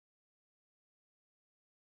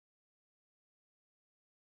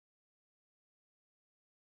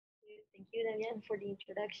Thank you, Damian, for the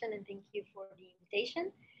introduction, and thank you for the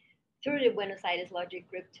invitation through the Buenos Aires Logic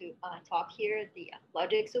Group to talk here at the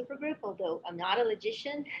Logic Supergroup. Although I'm not a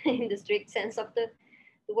logician in the strict sense of the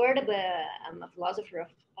word, but I'm a philosopher of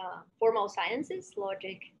formal sciences,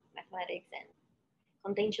 logic, mathematics, and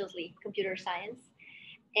contentiously computer science.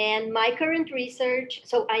 And my current research,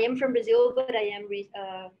 so I am from Brazil, but I am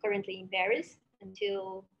currently in Paris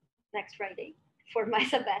until next Friday for my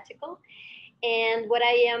sabbatical. And what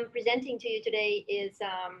I am presenting to you today is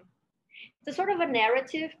it's a sort of a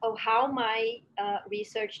narrative of how my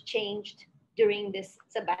research changed during this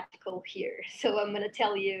sabbatical here. So I'm going to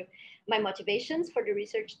tell you my motivations for the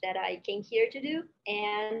research that I came here to do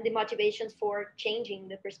and the motivations for changing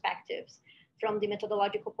the perspectives from the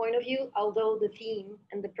methodological point of view, although the theme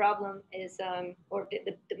and the problem is, or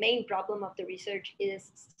the main problem of the research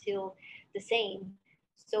is still the same.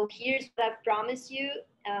 So here's what I've promised you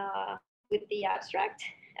with the abstract.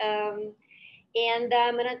 And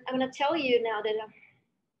I'm gonna tell you now that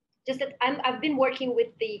just that I've been working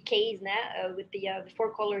with the case now, with the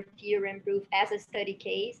Four-Color Theorem proof as a study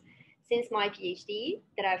case since my PhD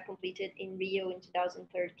that I've completed in Rio in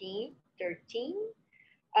 2013,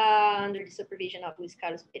 under the supervision of Luis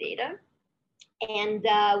Carlos Pereira. And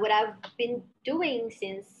what I've been doing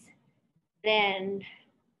since then,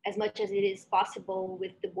 as much as it is possible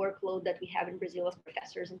with the workload that we have in Brazil as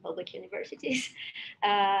professors in public universities,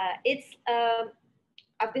 I've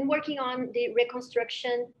been working on the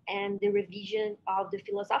reconstruction and the revision of the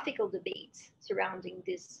philosophical debates surrounding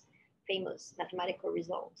this famous mathematical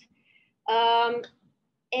result.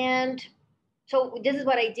 And so this is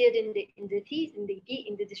what I did in the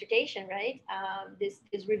dissertation, right? This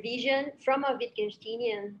revision from a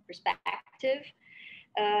Wittgensteinian perspective,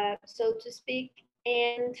 so to speak.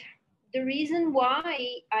 And the reason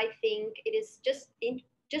why I think it is just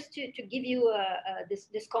to give you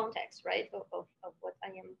this context, right, of what I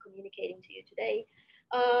am communicating to you today,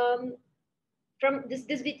 from this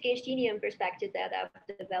Wittgensteinian perspective that I've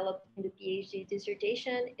developed in the PhD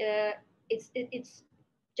dissertation, it's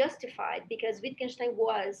justified because Wittgenstein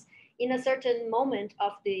was, in a certain moment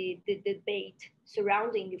of the debate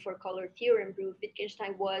surrounding the Four-Color Theorem proof,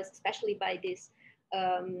 Wittgenstein was, especially by this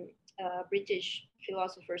British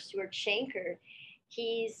philosopher Stuart Shanker,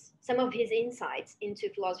 some of his insights into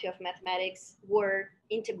philosophy of mathematics were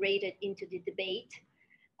integrated into the debate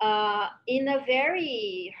in a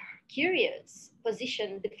very curious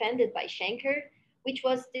position defended by Shanker, which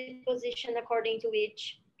was the position according to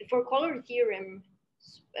which the Four-Color Theorem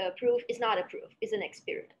proof is not a proof, is an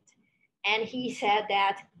experiment. And he said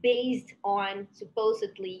that based on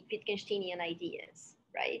supposedly Wittgensteinian ideas,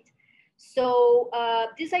 right? So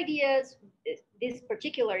this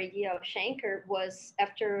particular idea of Shanker was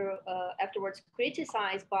afterwards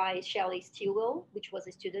criticized by Shelley Stilwell, which was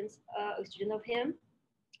a student of him.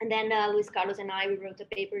 And then Luis Carlos and I, we wrote a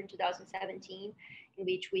paper in 2017 in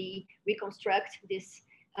which we reconstruct this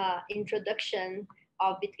introduction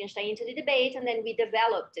of Wittgenstein into the debate, and then we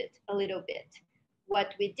developed it a little bit.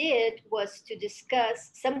 What we did was to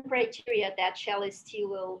discuss some criteria that Shelley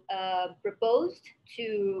Stilwell proposed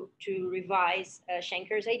to revise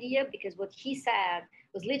Shanker's idea, because what he said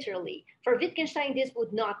was literally, for Wittgenstein, this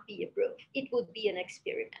would not be a proof. It would be an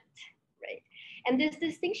experiment, right? And this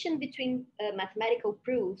distinction between mathematical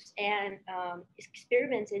proofs and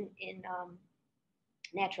experiments in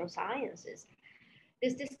natural sciences,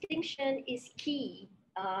 this distinction is key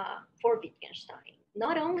for Wittgenstein,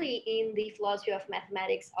 not only in the philosophy of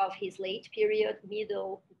mathematics of his late period,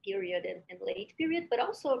 middle period, and late period, but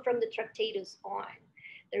also from the Tractatus on.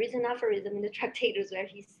 There is an aphorism in the Tractatus where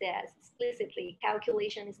he says explicitly,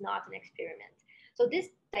 calculation is not an experiment. So this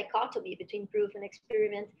dichotomy between proof and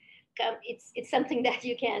experiment, it's something that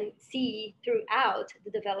you can see throughout the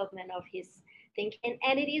development of his thinking,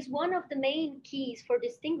 and it is one of the main keys for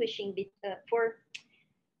distinguishing, for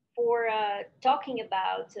talking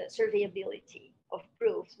about surveyability of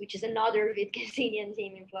proofs, which is another Wittgensteinian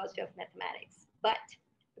theme in philosophy of mathematics. But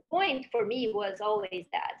the point for me was always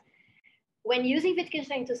that when using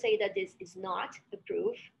Wittgenstein to say that this is not a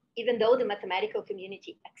proof, even though the mathematical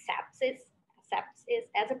community accepts it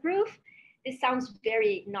as a proof, this sounds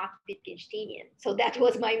very not Wittgensteinian. So that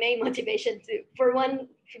was my main motivation for one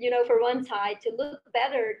side, to look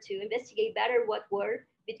better, to investigate better what were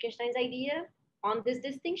Wittgenstein's idea on this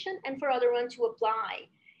distinction, and for other one to apply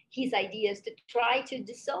his ideas to try to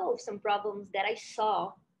dissolve some problems that I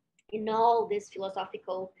saw in all this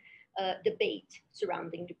philosophical debate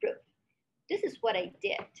surrounding the proof. This is what I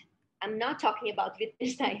did. I'm not talking about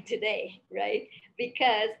Wittgenstein today, right?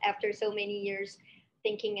 Because after so many years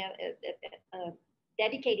thinking,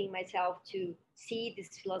 dedicating myself to see this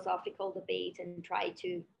philosophical debate and try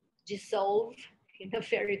to dissolve in a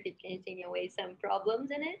very Wittgensteinian way some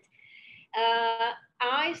problems in it,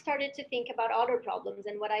 I started to think about other problems.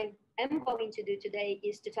 And what I am going to do today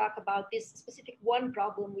is to talk about this specific one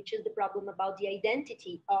problem, which is the problem about the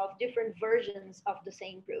identity of different versions of the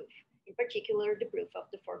same proof, in particular, the proof of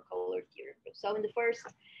the Four-Color Theorem proof. So in the first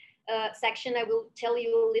section, I will tell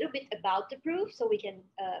you a little bit about the proof so we can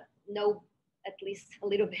know at least a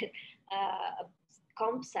little bit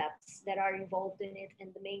concepts that are involved in it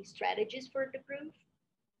and the main strategies for the proof.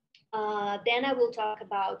 Then I will talk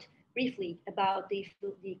about briefly about the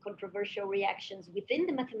controversial reactions within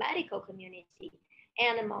the mathematical community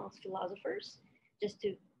and amongst philosophers, just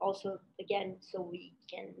to also, again, so we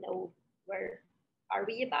can know where are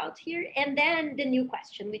we about here. And then the new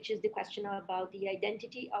question, which is the question about the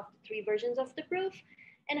identity of the three versions of the proof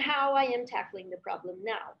and how I am tackling the problem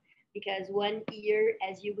now. Because 1 year,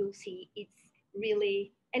 as you will see, it's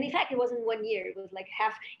really, and in fact, it wasn't 1 year, it was like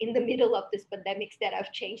half in the middle of this pandemic that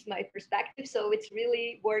I've changed my perspective. So it's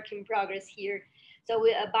really work in progress here. So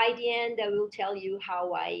by the end, I will tell you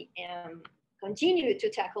how I am continue to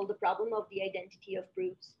tackle the problem of the identity of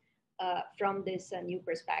proofs from this new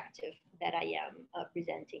perspective that I am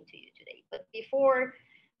presenting to you today. But before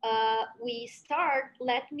we start,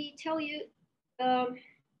 let me tell you,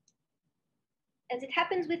 as it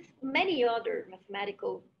happens with many other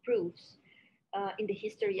mathematical proofs, in the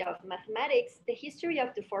history of mathematics, the history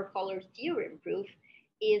of the Four-Color Theorem proof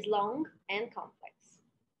is long and complex.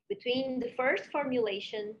 Between the first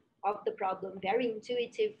formulation of the problem, very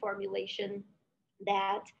intuitive formulation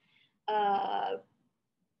that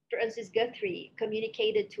Francis Guthrie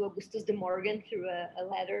communicated to Augustus de Morgan through a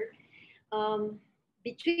letter,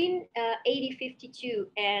 between 1852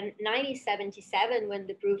 and 1977, when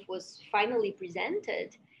the proof was finally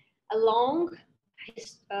presented, a long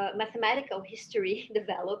mathematical history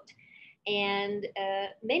developed, and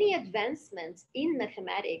many advancements in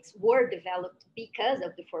mathematics were developed because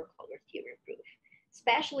of the Four-Color Theorem proof,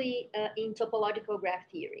 especially in topological graph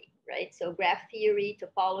theory, right? So graph theory,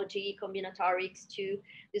 topology, combinatorics too,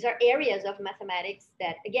 these are areas of mathematics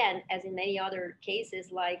that, again, as in many other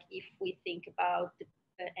cases, like if we think about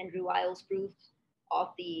Andrew Wiles' proof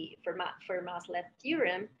of the Fermat's-Left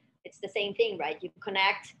theorem, it's the same thing, right? You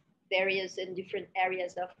connect various and different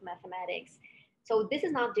areas of mathematics. So this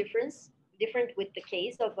is not different with the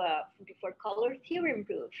case of a Four-Color Theorem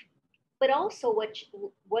proof. But also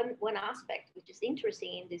one aspect which is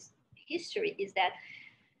interesting in this history is that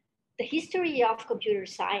the history of computer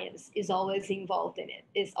science is always involved in it,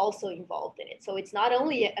 is also involved in it. So it's not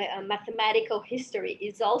only a mathematical history,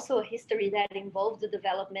 it's also a history that involves the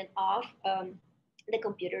development of the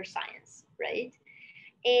computer science, right?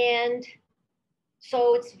 And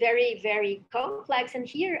so it's very, very complex. And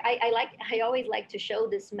here I always like to show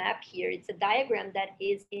this map here. It's a diagram that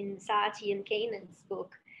is in Saati and Kanan's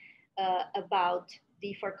book about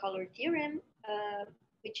the Four-Color Theorem,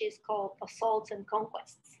 which is called Assaults and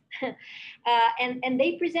Conquests. And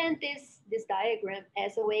they present this diagram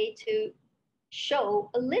as a way to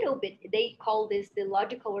show a little bit, they call this the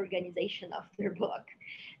logical organization of their book.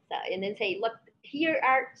 So, and then say, look, here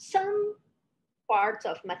are some parts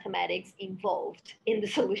of mathematics involved in the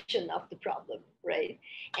solution of the problem, right?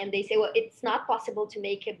 And they say, well, it's not possible to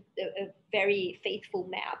make a very faithful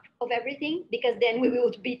map of everything, because then we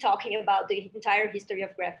will be talking about the entire history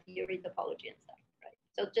of graph theory, topology, and stuff, right?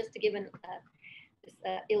 So just to give an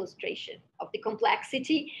illustration of the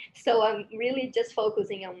complexity. So I'm really just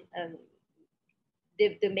focusing on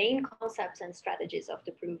the main concepts and strategies of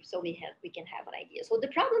the proof, so we can have an idea. So the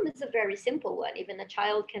problem is a very simple one, even a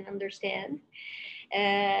child can understand.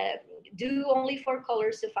 Do only 4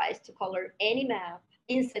 colors suffice to color any map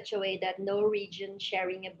in such a way that no region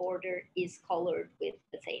sharing a border is colored with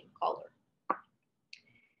the same color?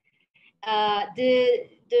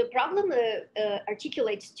 The problem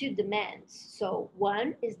articulates 2 demands. So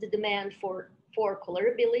one is the demand for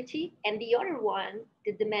colorability, and the other one,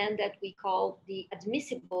 the demand that we call the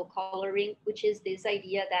admissible coloring, which is this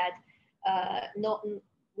idea that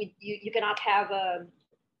you cannot have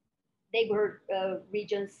neighborhood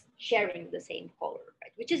regions sharing the same color,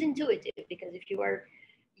 right? Which is intuitive, because if you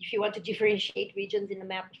want to differentiate regions in a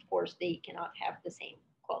map, of course, they cannot have the same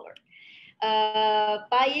color.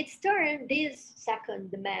 By its turn, this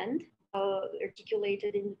second demand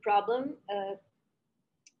articulated in the problem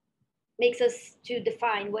makes us to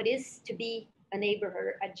define what is to be a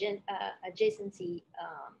neighborhood adjacent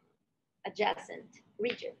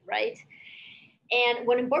region, right? And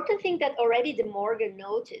one important thing that already De Morgan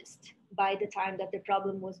noticed by the time that the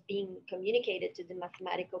problem was being communicated to the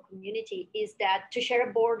mathematical community is that to share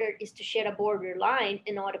a border is to share a borderline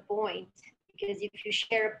and not a point. Because if you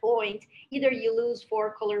share a point, either you lose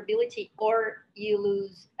four-colorability or you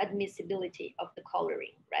lose admissibility of the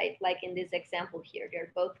coloring, right? Like in this example here,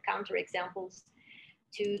 they're both counterexamples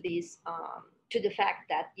to this, to the fact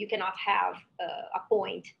that you cannot have a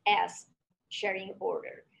point as sharing a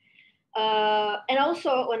border. And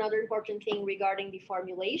also another important thing regarding the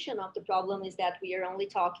formulation of the problem is that we are only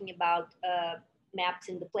talking about maps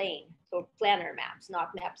in the plane, so planar maps,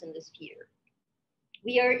 not maps in the sphere.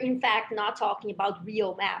 We are in fact not talking about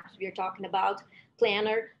real maps. We are talking about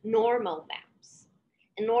planar normal maps.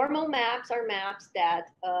 And normal maps are maps that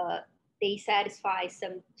they satisfy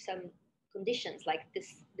some conditions like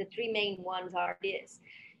this. The three main ones are this.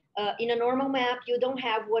 In a normal map, you don't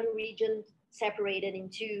have one region separated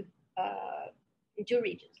into two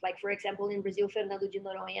regions. Like for example, in Brazil, Fernando de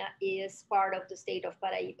Noronha is part of the state of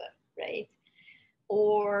Paraíba, right?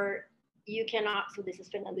 Or you cannot, so this is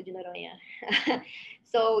Fernando de Noronha.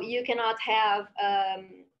 So you cannot have a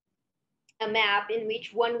map in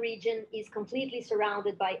which one region is completely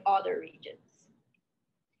surrounded by other regions,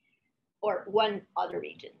 or one other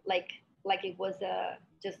region, like it was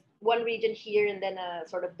just one region here and then a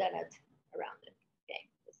sort of donut around it. Okay,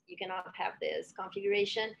 you cannot have this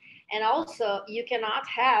configuration. And also you cannot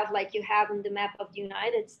have, like you have in the map of the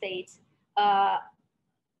United States, a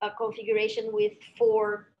configuration with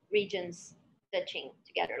four regions touching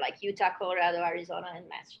together, like Utah, Colorado, Arizona, and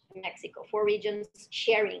Mexico, four regions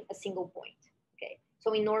sharing a single point. Okay,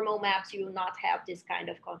 so in normal maps, you will not have this kind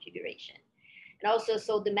of configuration. And also,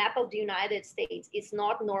 so the map of the United States is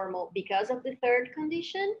not normal because of the third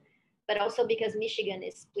condition, but also because Michigan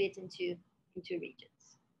is split into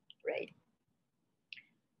regions, right?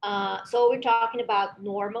 So we're talking about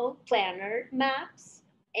normal planar maps,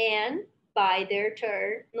 and by their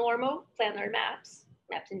turn, normal planar maps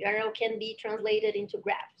in general can be translated into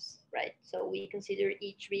graphs, right? So we consider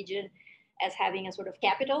each region as having a sort of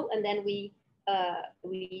capital, and then we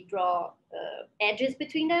draw edges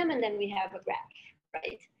between them, and then we have a graph,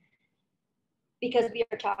 right? Because we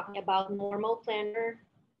are talking about normal planar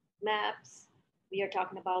maps, we are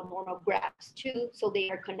talking about normal graphs too, so they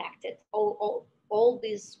are connected. All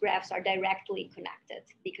these graphs are directly connected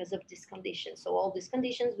because of this condition. So all these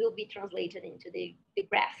conditions will be translated into the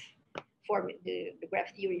graph form, the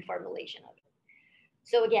graph theory formulation of it.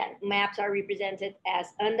 So again, maps are represented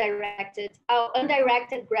as undirected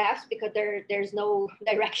graphs because there's no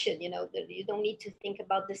direction. You know, you don't need to think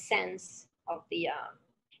about the sense of the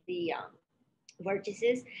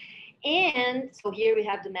vertices. And so here we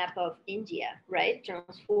have the map of India, right,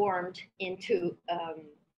 transformed into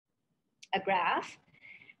a graph.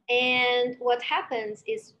 And what happens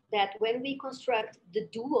is that when we construct the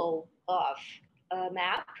dual of a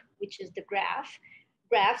map, which is the graph,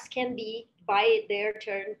 graphs can be by their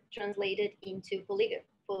turn translated into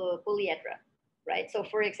polyedra, right? So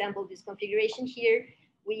for example, this configuration here,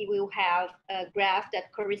 we will have a graph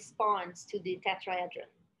that corresponds to the tetrahedron.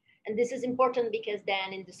 And this is important because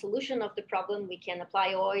then in the solution of the problem, we can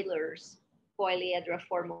apply Euler's polyedra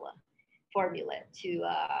formula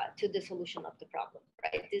to the solution of the problem,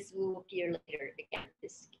 right? This will appear later again,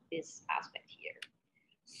 this aspect here.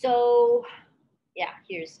 So yeah,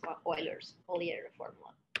 here's Euler's polyedra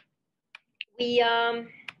formula.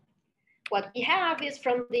 What we have is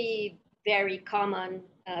from the very common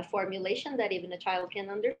formulation that even a child can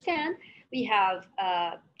understand. We have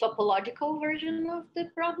a topological version of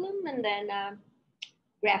the problem and then a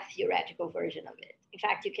graph theoretical version of it. In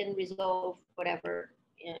fact, you can resolve whatever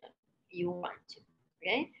you want to,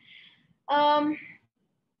 okay?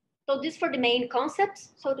 So this for the main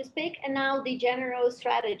concepts, so to speak, and now the general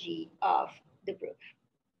strategy of the proof.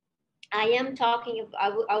 I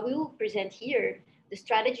will present here the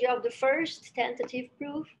strategy of the first tentative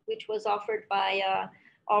proof, which was offered by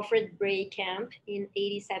Alfred Bray-Camp in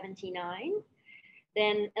 1879.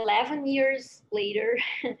 Then 11 years later,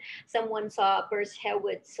 someone Percy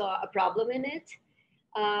Hellwood saw a problem in it,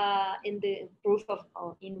 in the proof of,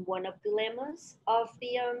 in one of the lemmas of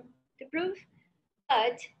the proof.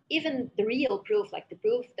 But even the real proof, like the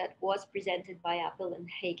proof that was presented by Appel and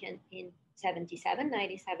Haken in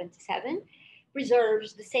 1977,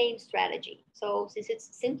 preserves the same strategy. So since it's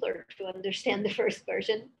simpler to understand the first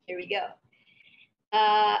version, here we go.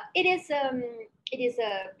 It is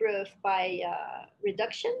a proof by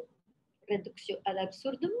reduction, reductio ad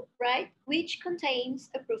absurdum, right? Which contains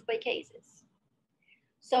a proof by cases.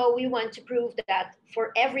 So we want to prove that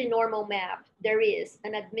for every normal map, there is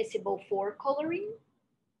an admissible four-coloring.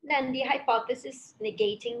 Then the hypothesis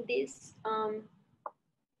negating this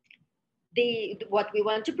what we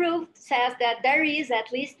want to prove says that there is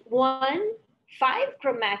at least one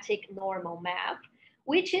 5-chromatic normal map,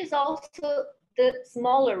 which is also the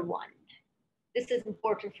smaller one. This is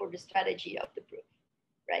important for the strategy of the proof,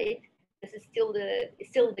 right? This is still the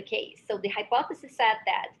case. So the hypothesis said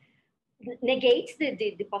that negates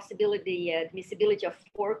the possibility, the admissibility of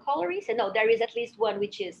 4 colories. And no, there is at least one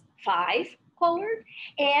which is 5-colored,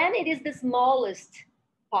 and it is the smallest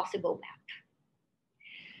possible map.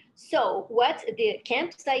 So what the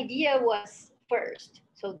Kemp's idea was first,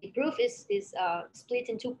 so the proof is split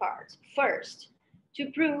in 2 parts. First,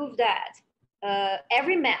 to prove that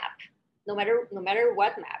every map, no matter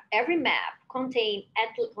what map, every map contains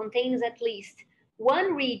at least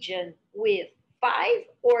one region with 5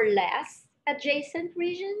 or less adjacent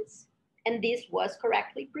regions, and this was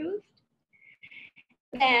correctly proved.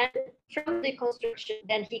 Then from the construction,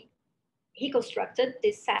 then he constructed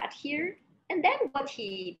this set here, and then what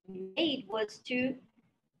he made was to,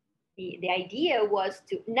 the idea was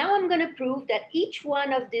to, now I'm going to prove that each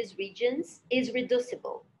one of these regions is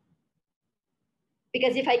reducible.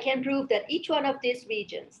 Because if I can prove that each one of these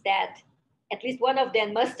regions, that at least one of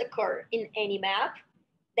them must occur in any map,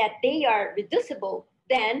 that they are reducible,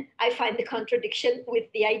 then I find the contradiction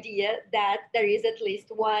with the idea that there is at least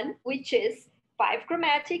one which is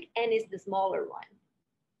 5-chromatic and is the smaller one,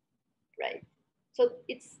 right? So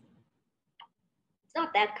it's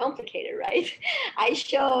not that complicated, right? I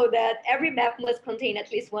show that every map must contain at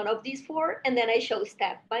least one of these 4, and then I show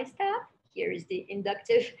step by step. Here is the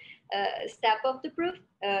inductive step of the proof.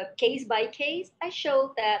 Case by case, I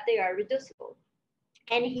show that they are reducible.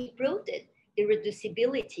 And he proved it, the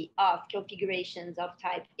reducibility of configurations of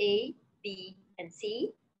type A, B, and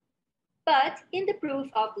C. But in the proof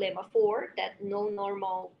of lemma 4, that no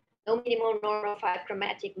minimal normal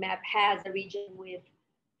 5-chromatic map has a region with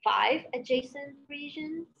 5 adjacent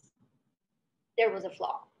regions, there was a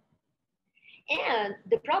flaw. And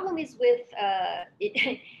the problem is with,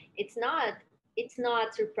 it's not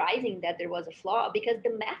surprising that there was a flaw, because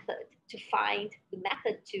the method to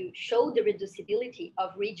show the reducibility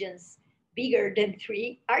of regions bigger than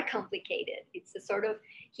 3 are complicated. It's a sort of,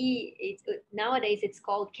 nowadays it's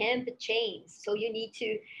called Kemp chains. So you need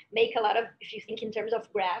to make a lot of, if you think in terms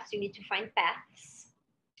of graphs, you need to find paths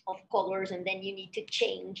of colors, and then you need to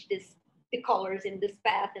change the colors in this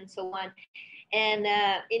path and so on. And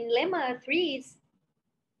in lemma 3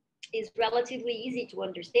 is relatively easy to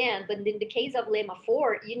understand, but in the case of lemma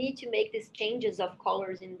 4, you need to make these changes of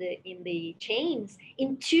colors in the chains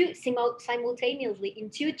simultaneously in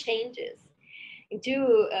 2 changes, in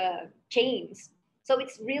 2 chains. So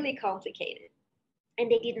it's really complicated, and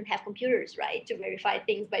they didn't have computers, right, to verify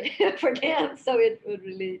things for them. So it was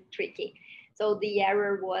really tricky. So the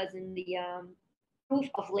error was in the proof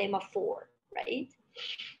of lemma 4, right?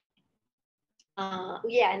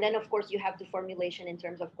 Yeah, and then of course you have the formulation in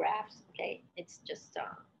terms of graphs. Okay, it's just to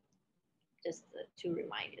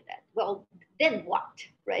remind you that. Well, then what,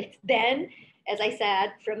 right? Then, as I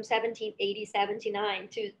said, from 1780-79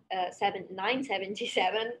 to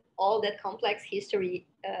 977, all that complex history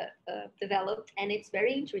developed, and it's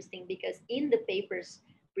very interesting because in the papers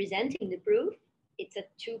presenting the proof, it's a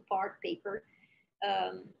 2-part paper.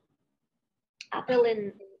 Appel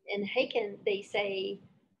and Haken, they say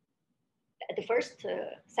the first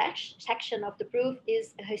section of the proof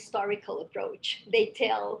is a historical approach. They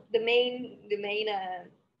tell the main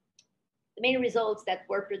results that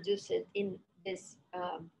were produced in this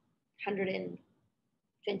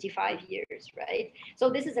 125 years, right? So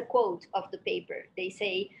this is a quote of the paper. They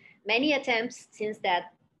say, many attempts since the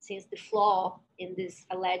flaw in this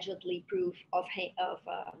allegedly proof of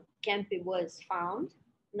Kempe was found,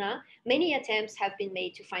 many attempts have been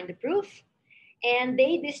made to find the proof, and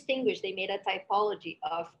they made a typology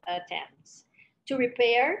of attempts to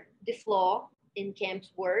repair the flaw in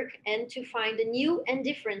Kemp's work and to find a new and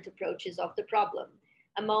different approaches of the problem.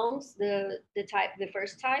 Amongst the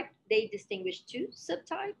first type, they distinguished 2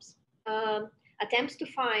 subtypes. Attempts to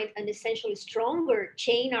find an essentially stronger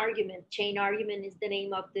chain argument. Chain argument is the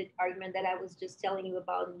name of the argument that I was just telling you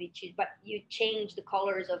about, but you change the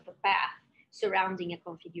colors of the path surrounding a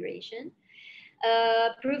configuration.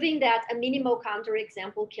 Proving that a minimal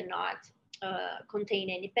counterexample cannot contain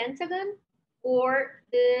any pentagon, or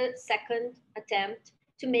the second attempt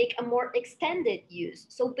to make a more extended use.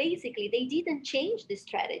 So basically, they didn't change the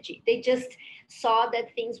strategy. They just saw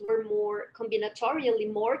that things were more combinatorially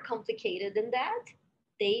more complicated than that.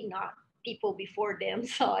 People before them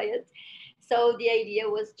saw it. So the idea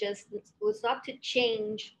was not to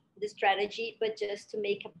change the strategy, but just to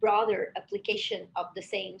make a broader application of the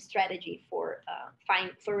same strategy for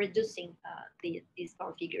reducing these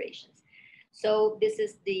configurations. So this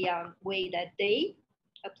is the way that they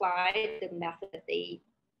applied, the method that they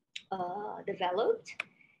developed.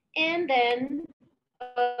 And then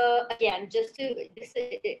again, just to this,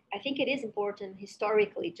 I think it is important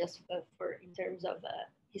historically, just for in terms of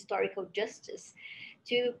historical justice,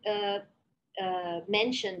 to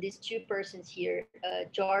mention these two persons here,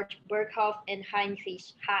 George Birkhoff and Heinrich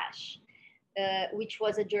Hasch, which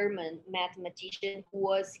was a German mathematician who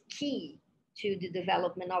was key to the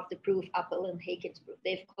development of the proof, Appel and Haken's proof.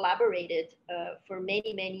 They've collaborated for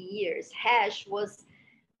many, many years. Hasch was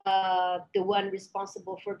the one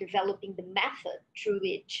responsible for developing the method through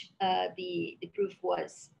which the proof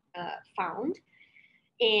was found.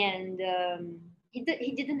 And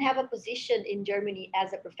he didn't have a position in Germany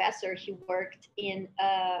as a professor. He worked in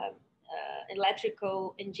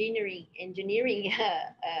electrical engineering,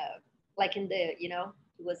 like in the, he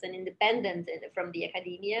was an independent from the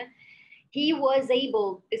academia. He was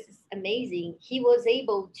able, this is amazing, he was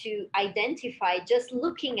able to identify, just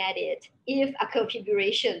looking at it, if a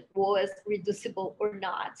configuration was reducible or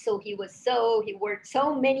not. So he worked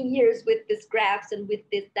so many years with these graphs and with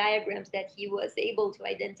these diagrams that he was able to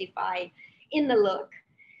identify in the look.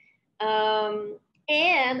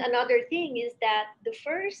 And another thing is that the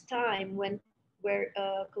first time where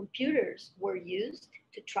computers were used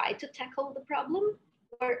to try to tackle the problem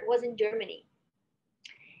was in Germany.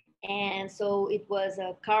 And so it was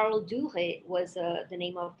Karl Dure was the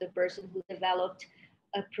name of the person who developed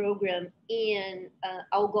a program in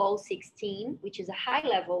Algol 16, which is a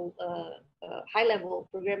high-level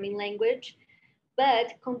programming language.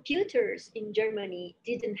 But computers in Germany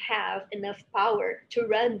didn't have enough power to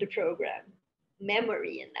run the program,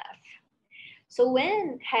 memory enough. So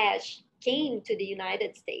when Hasch came to the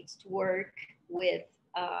United States to work with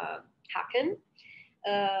Haken,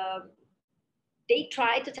 they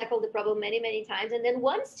tried to tackle the problem many, many times. And then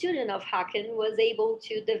one student of Haken was able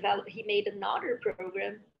to develop, he made another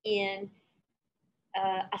program in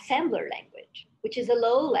assembler language, which is a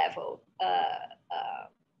low-level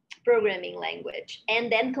programming language.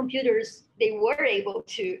 And then computers, they were able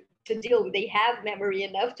to deal with, they have memory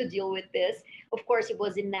enough to deal with this. Of course, it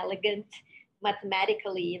was inelegant,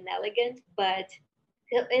 mathematically inelegant, but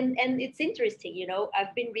and it's interesting,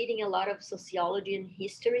 I've been reading a lot of sociology and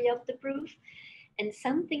history of the proof, and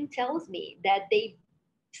something tells me that they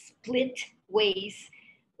split ways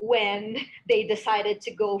when they decided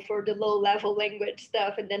to go for the low-level language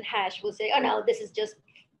stuff, and then Hasch will say, oh no, this is just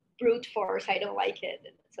brute force, I don't like it.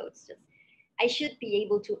 And so it's just, I should be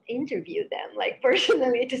able to interview them, like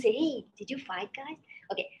personally, to say, hey, did you fight, guys?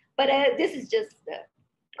 Okay, but this is just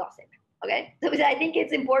gossip. Okay, so I think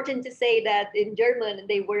it's important to say that in German,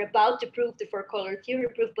 they were about to prove the Four-Color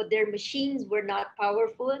Theorem proof, but their machines were not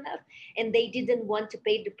powerful enough, and they didn't want to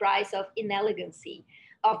pay the price of inelegancy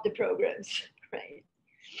of the programs, right?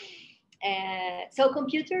 So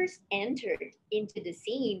computers entered into the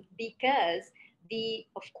scene because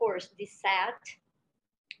of course,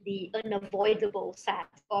 the unavoidable set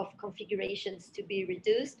of configurations to be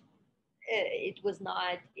reduced,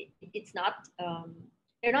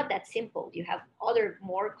 they're not that simple. You have other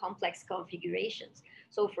more complex configurations.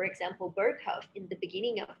 So for example, Birkhoff, in the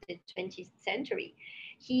beginning of the 20th century,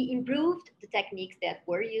 he improved the techniques that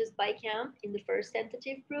were used by Kemp in the first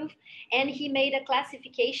tentative proof, and he made a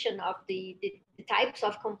classification of the types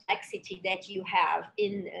of complexity that you have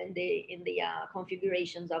in the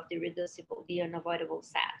configurations of the reducible, the unavoidable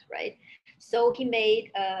set, right? So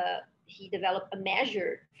he developed a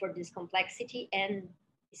measure for this complexity and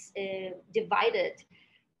divided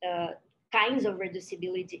kinds of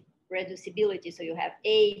reducibility. So you have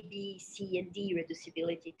A, B, C, and D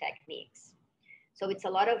reducibility techniques. So it's a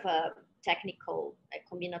lot of technical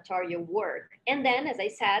combinatorial work. And then, as I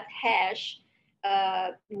said, Hasch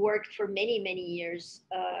worked for many, many years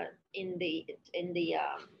in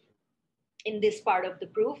this part of the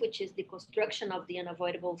proof, which is the construction of the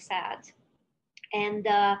unavoidable set. And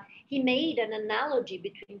he made an analogy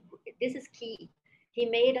between, this is key, he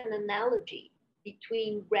made an analogy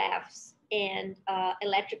between graphs and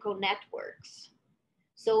electrical networks.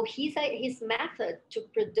 So his method to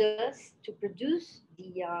produce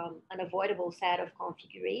the unavoidable set of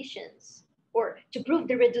configurations, or to prove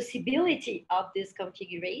the reducibility of these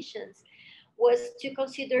configurations, was to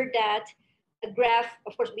consider that a graph,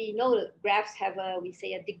 of course, we know that graphs have a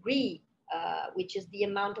degree, which is the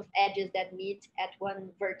amount of edges that meet at one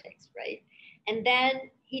vertex, right? And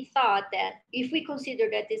then he thought that if we consider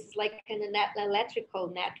that this is like an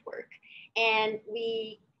electrical network, and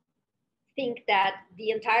we think that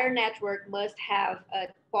the entire network must have a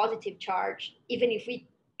positive charge, even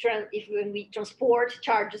when we transport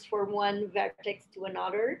charges from one vertex to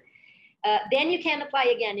another, Then you can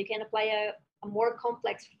apply again. You can apply a more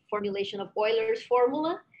complex formulation of Euler's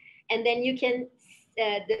formula, and then you can.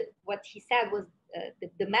 What he said was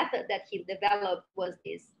the method that he developed was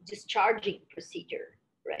this discharging procedure,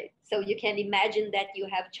 right? So you can imagine that you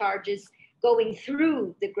have charges going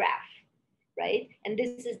through the graph, right? And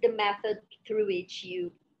this is the method through which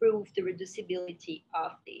you prove the reducibility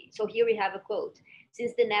of the. So here we have a quote: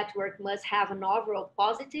 since the network must have an overall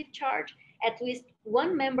positive charge, at least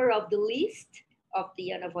one member of the list of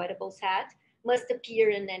the unavoidable set must appear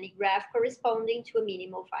in any graph corresponding to a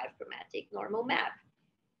minimal 5-chromatic normal map.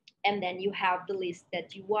 And then you have the list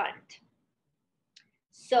that you want.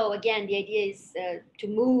 So again, the idea is to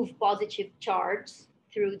move positive charge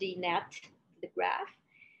through the net, the graph,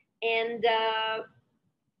 and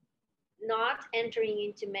not entering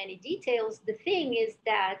into many details. The thing is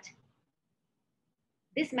that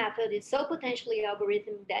this method is so potentially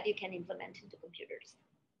algorithmic that you can implement into computers.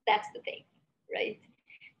 That's the thing, right?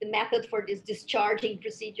 The method for this discharging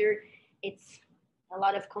procedure, it's a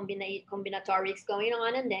lot of combinatorics going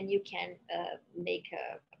on, and then you can make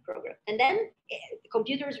a program. And then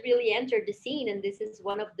computers really entered the scene, and this is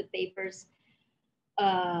one of the papers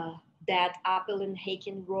that Appel and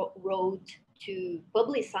Haken wrote to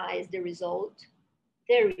publicize the result.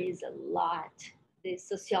 There is a lot. The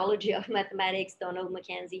sociology of mathematics, Donald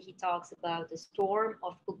Mackenzie, he talks about the storm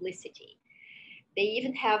of publicity. They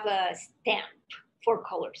even have a stamp,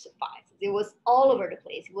 Four-Color Suffices. It was all over the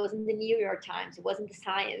place. It was in the New York Times. It wasn't the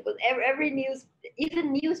Science. It was every news,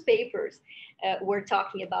 even newspapers were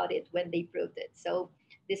talking about it when they proved it. So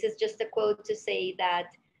this is just a quote to say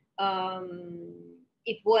that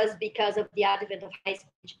it was because of the advent of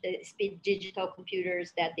high-speed digital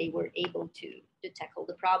computers that they were able to tackle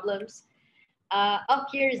the problems. Up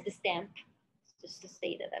here is the stamp, just to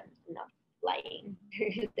say that I'm not lying.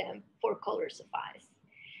 Them Four-Color Suffice,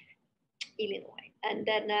 Illinois. And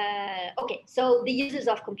then, okay, so the uses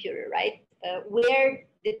of computer, right? Where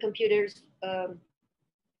the computers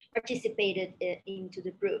participated into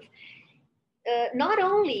the proof. Not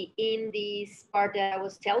only in this part that I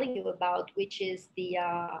was telling you about, which is the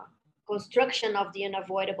construction of the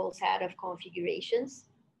unavoidable set of configurations,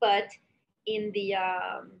 but in the,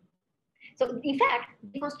 so in fact,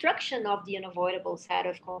 the construction of the unavoidable set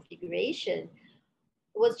of configuration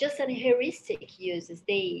was just an heuristic use as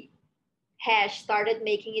they started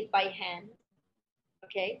making it by hand,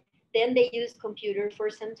 okay? Then they used computer for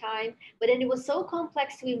some time, but then it was so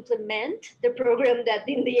complex to implement the program that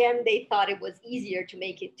in the end, they thought it was easier to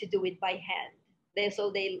do it by hand. So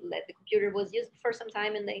they let the computer was used for some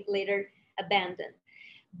time and they later abandoned.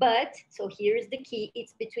 But, so here's the key,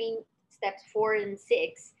 it's between steps 4 and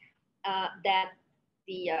 6 that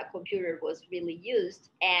the computer was really used.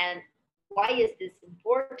 And why is this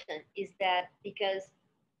important is that because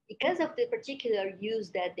of the particular use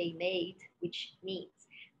that they made, which means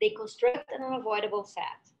they construct an unavoidable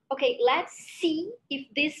set. Okay, let's see if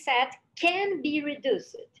this set can be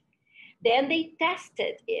reduced. Then they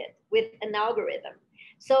tested it with an algorithm.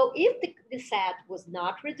 So if the set was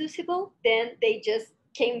not reducible, then they just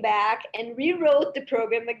came back and rewrote the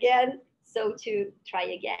program again, so to try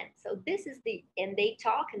again. So this is and they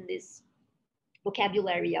talk in this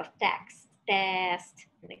vocabulary of text, test,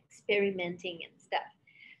 and experimenting and stuff.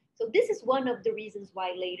 So this is one of the reasons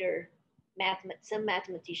why later some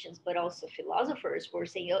mathematicians, but also philosophers were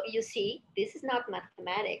saying, oh, you see, this is not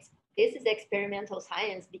mathematics. This is experimental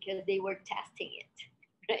science because they were testing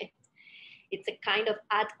it, right? It's a kind of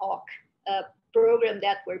ad hoc program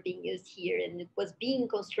that were being used here, and it was being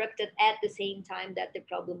constructed at the same time that the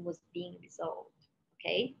problem was being resolved,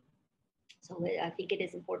 okay? So I think it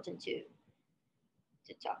is important to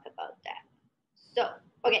talk about that. So,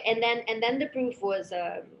 okay, and then the proof was,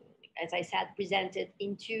 as I said, presented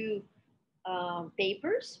in two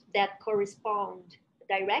papers that correspond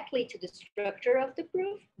directly to the structure of the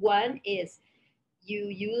proof. One is you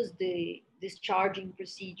use the discharging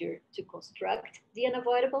procedure to construct the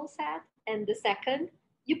unavoidable set, and the second,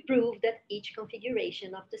 you prove that each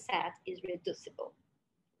configuration of the set is reducible,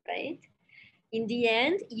 right? In the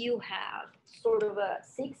end, you have sort of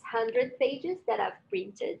 600 pages that I've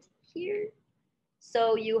printed here.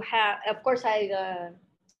 So you have, of course,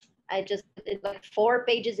 I just did like 4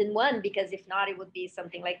 pages in one, because if not, it would be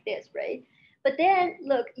something like this, right? But then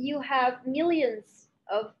look, you have millions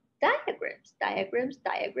of diagrams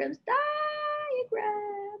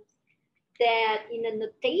that in a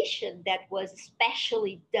notation that was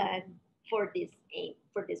specially done for this aim,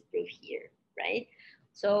 for this proof here, right?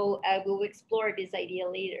 So I will explore this idea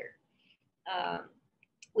later.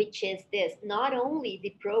 which is this: not only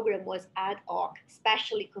the program was ad hoc,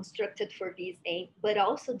 specially constructed for this aim, but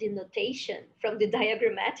also the notation from the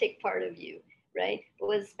diagrammatic part of view, right,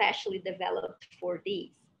 was specially developed for this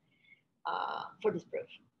proof.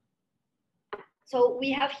 So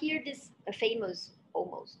we have here this famous,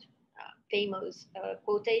 almost famous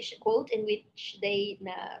quote in which they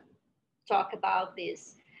talk about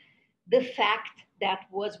this, the fact that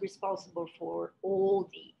was responsible for all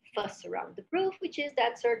the fuss around the proof, which is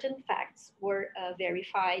that certain facts were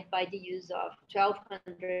verified by the use of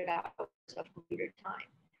 1,200 hours of computer time,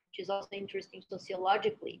 which is also interesting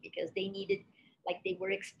sociologically because they needed, like they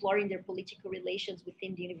were exploring their political relations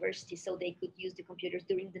within the university so they could use the computers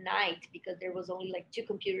during the night because there was only like 2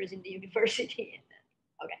 computers in the university.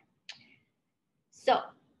 Okay. So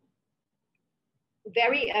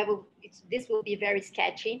this will be very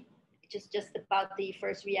sketchy. It's just about the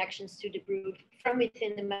first reactions to the proof from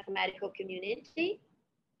within the mathematical community,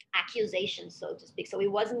 accusations, so to speak. So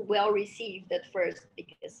it wasn't well received at first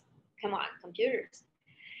because, come on, computers.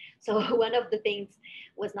 So one of the things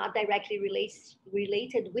was not directly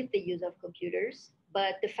related with the use of computers,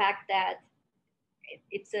 but the fact that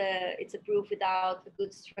it's a proof without a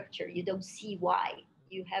good structure. You don't see why.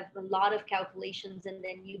 You have a lot of calculations and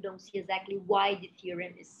then you don't see exactly why the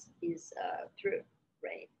theorem is true,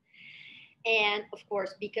 right? And of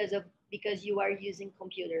course, because you are using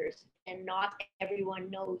computers and not everyone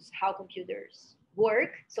knows how computers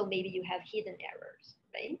work, so maybe you have hidden errors,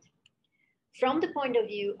 right? From the point of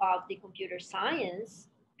view of the computer science,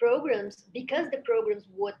 programs, because the programs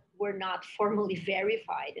were not formally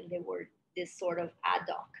verified and they were this sort of ad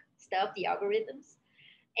hoc stuff, the algorithms,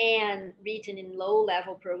 and written in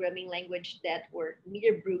low-level programming language that were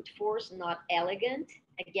mere brute force, not elegant,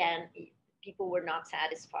 again, people were not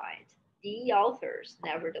satisfied. The authors,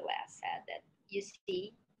 nevertheless, said that, you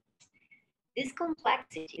see, this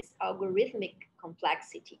complexity, this algorithmic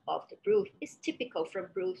complexity of the proof is typical from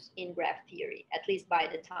proofs in graph theory, at least by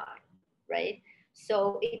the time, right?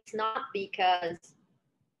 So it's not because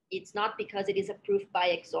it is a proof by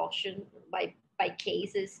exhaustion, by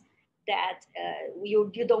cases that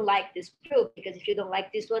you don't like this proof, because if you don't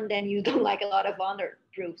like this one, then you don't like a lot of other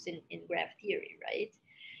proofs in graph theory, right?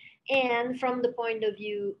 And from the point of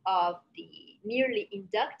view of the merely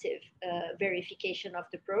inductive verification of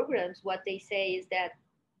the programs, what they say is that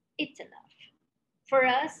it's enough. For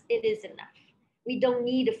us, it is enough. We don't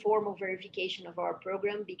need a formal verification of our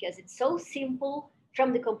program because it's so simple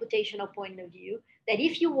from the computational point of view that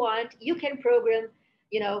if you want, you can program,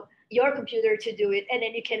 your computer to do it, and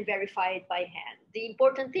then you can verify it by hand. The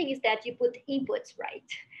important thing is that you put inputs right.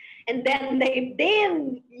 And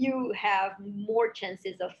then you have more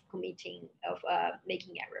chances of making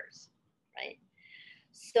errors, right?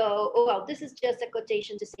 So, well, this is just a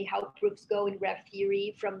quotation to say how proofs go in graph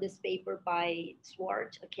theory from this paper by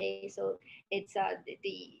Swart. Okay, so it's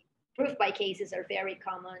the proof by cases are very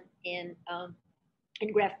common in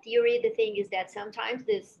graph theory. The thing is that sometimes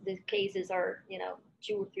the cases are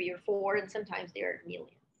 2, 3, or 4, and sometimes they are millions,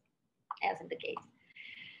 as in the case.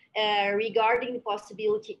 Regarding the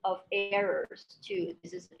possibility of errors too,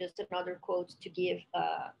 this is just another quote to give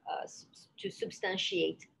to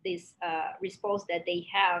substantiate this response that they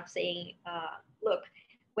have, saying, look,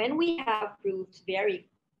 when we have proofs very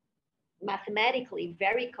mathematically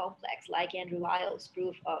very complex, like Andrew Lyell's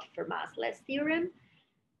proof of Fermat's theorem,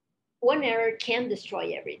 one error can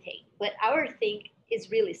destroy everything. But our thing is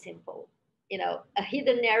really simple. A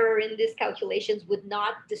hidden error in these calculations would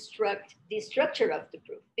not destruct the structure of the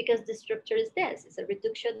proof, because the structure is this. It's a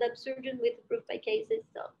reduction ad absurdum with a proof by cases.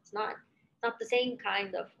 So it's not the same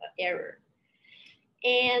kind of error.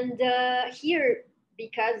 And here,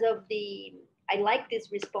 because of I like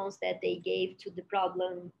this response that they gave to the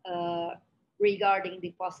problem regarding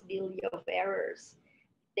the possibility of errors.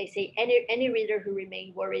 They say any reader who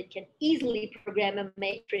remained worried can easily program a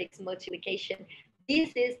matrix multiplication.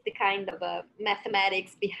 This is the kind of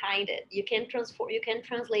mathematics behind it. You can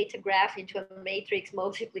translate a graph into a matrix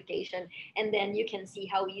multiplication, and then you can see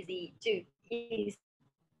how easy to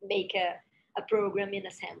make a program in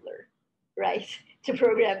assembler, right? To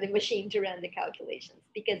program the machine to run the calculations,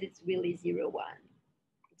 because it's really 0, 1.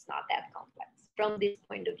 It's not that complex from this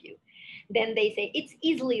point of view. Then they say it's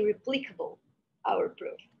easily replicable, our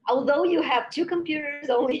proof. Although you have 2 computers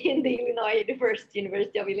only in the University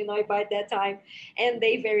of Illinois by that time, and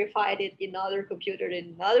they verified it in another computer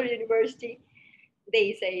in another university,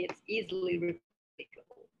 they say it's easily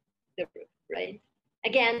replicable, the proof, right?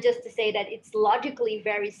 Again, just to say that it's logically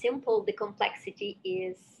very simple, the complexity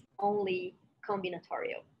is only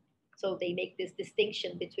combinatorial. So they make this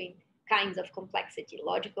distinction between kinds of complexity: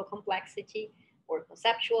 logical complexity or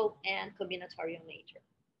conceptual and combinatorial nature.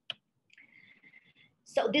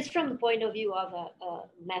 So this from the point of view of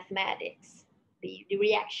mathematics, the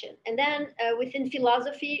reaction. And then within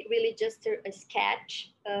philosophy, really just a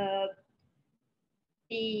sketch.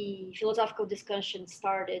 The philosophical discussion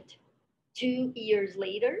started 2 years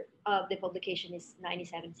later. The publication is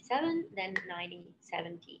 1977, then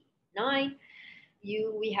 1979.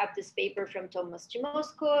 We have this paper from Thomas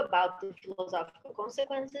Chimosco about the philosophical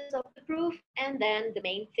consequences of the proof. And then the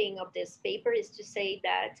main thing of this paper is to say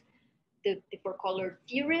that the Four-Color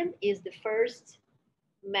Theorem is the first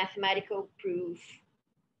mathematical proof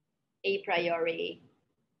a priori,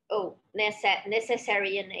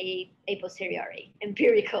 necessary and a posteriori,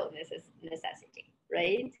 empirical necessity,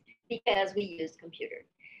 right? Because we use computer.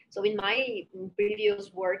 So in my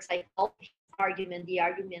previous works, I called this argument the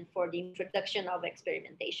argument for the introduction of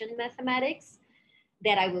experimentation in mathematics,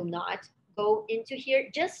 that I will not go into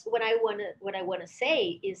here. Just what I wanna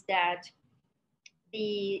say is that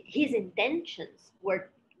his intentions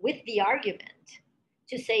were with the argument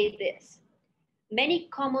to say this: many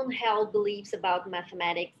common held beliefs about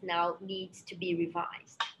mathematics now needs to be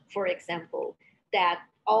revised. For example, that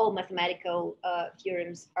all mathematical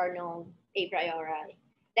theorems are known a priori,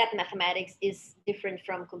 that mathematics is different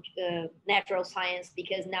from natural science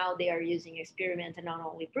because now they are using experiment and not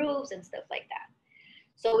only proofs and stuff like that.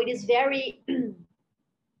 So it is very,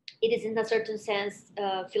 it is in a certain sense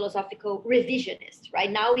philosophical revisionist,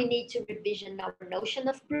 right? Now we need to revision our notion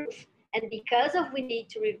of proof. And because of we need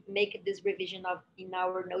to make this revision in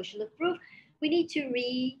our notion of proof, we need to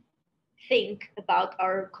rethink about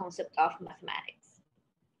our concept of mathematics,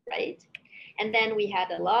 right? And then we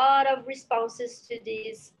had a lot of responses to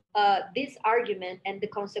this argument and the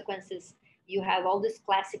consequences. You have all these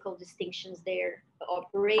classical distinctions there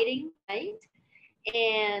operating, right?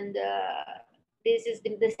 And this is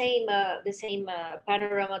the same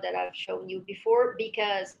panorama that I've shown you before,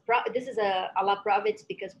 because this is a la Pravitz,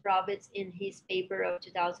 because Pravitz in his paper of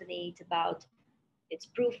 2008 about its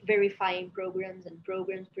proof verifying programs and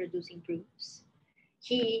programs producing proofs,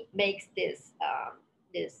 he makes this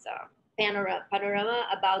panorama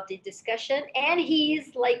about the discussion. And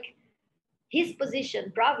he's like, his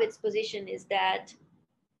position, Pravitz's position, is that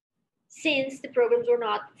since the programs were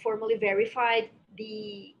not formally verified,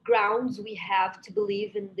 the grounds we have to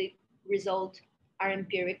believe in the result are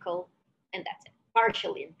empirical, and that's it,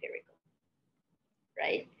 partially empirical,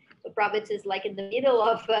 right? So Pravitz is like in the middle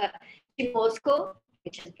of Chimosco,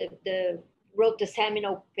 which is wrote the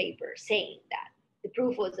seminal paper saying that the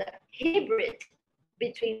proof was a hybrid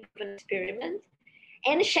between an experiment,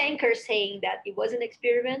 and Schenker saying that it was an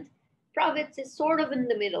experiment. Pravitz is sort of in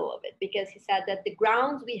the middle of it, because he said that the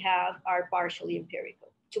grounds we have are partially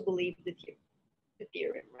empirical to believe the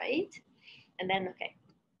theorem, right? And then, okay.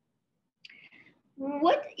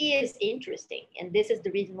 What is interesting, and this is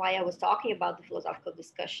the reason why I was talking about the philosophical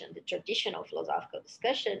discussion, the traditional philosophical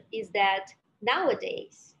discussion, is that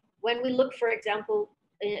nowadays, when we look, for example,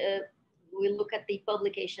 we look at the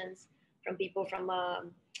publications from people from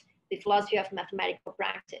the philosophy of mathematical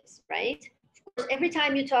practice, right? Of course, every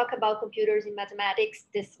time you talk about computers in mathematics,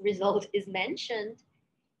 this result is mentioned.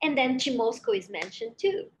 And then Chimosco is mentioned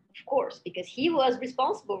too, of course, because he was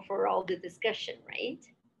responsible for all the discussion, right?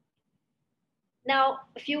 Now,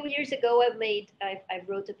 a few years ago, I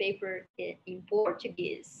wrote a paper in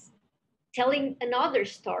Portuguese telling another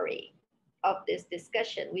story of this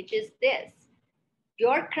discussion, which is this.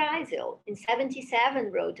 Georg Kreisel in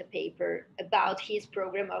 1977 wrote a paper about his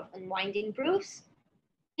program of unwinding proofs,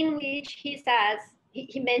 in which he says,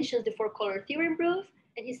 he mentions the Four-Color Theorem proof,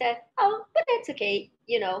 and he said, oh, but that's okay.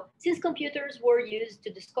 You know, since computers were used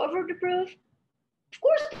to discover the proof, of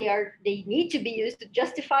course they need to be used to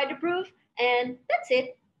justify the proof, and that's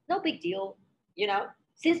it, no big deal. You know,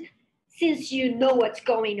 since you know what's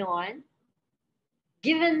going on,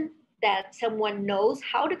 given that someone knows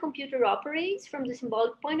how the computer operates from the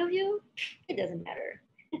symbolic point of view, it doesn't matter.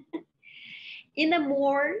 In a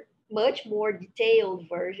much more detailed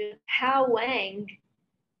version, Hao Wang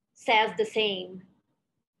says the same.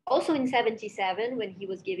 Also in 1977, when he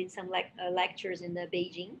was giving some lectures in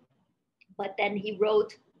Beijing, but then he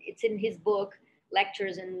wrote, it's in his book,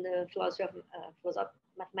 Lectures in the Philosophy of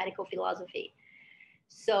Mathematical Philosophy.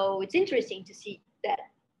 So it's interesting to see that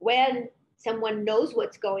when someone knows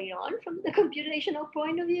what's going on from the computational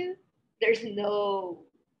point of view, there's no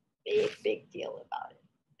big deal about it.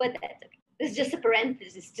 But that's okay. This is just a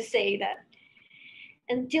parenthesis to say that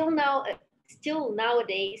until now, still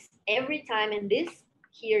nowadays, every time, and this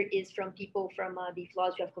here is from people from the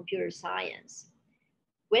philosophy of computer science,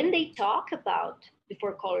 when they talk about the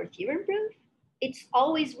Four-Color Theorem proof, it's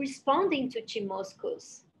always responding to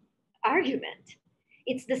Chimosco's argument.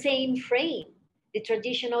 It's the same frame, the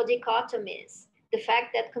traditional dichotomies, the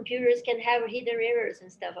fact that computers can have hidden errors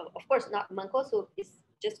and stuff. Of course, not Mancoso is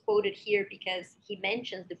just quoted here because he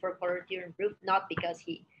mentions the Four-Color Theorem proof, not because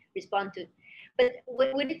he responded to. But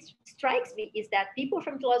what it strikes me is that people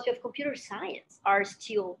from philosophy of computer science are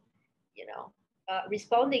still,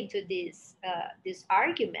 responding to this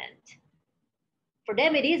argument. For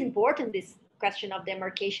them, it is important, this question of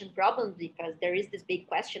demarcation problems, because there is this big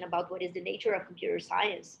question about what is the nature of computer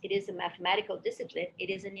science. It is a mathematical discipline.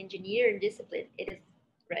 It is an engineering discipline. It is,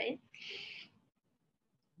 right?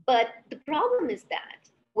 But the problem is that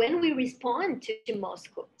when we respond to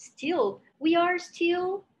Moscow, we are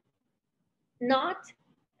still not,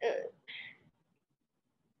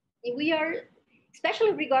 we are,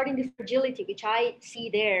 especially regarding the fragility, which I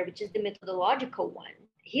see there, which is the methodological one.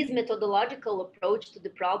 His methodological approach to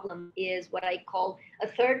the problem is what I call a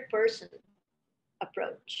third person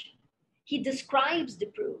approach. He describes the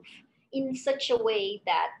proof in such a way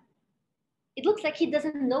that it looks like he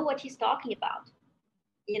doesn't know what he's talking about.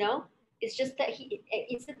 It's just that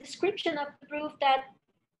it's a description of the proof that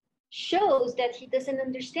shows that he doesn't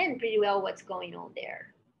understand pretty well what's going on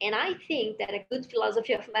there. And I think that a good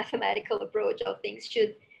philosophy of mathematical approach of things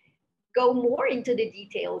should go more into the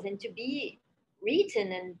details and to be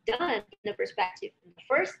written and done in the perspective, in the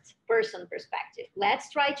first person perspective. Let's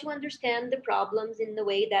try to understand the problems in the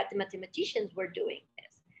way that the mathematicians were doing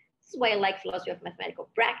this. This is why I like philosophy of mathematical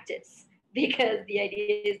practice, because the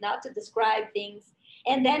idea is not to describe things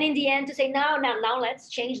and then in the end to say, now let's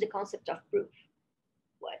change the concept of proof.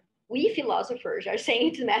 What we philosophers are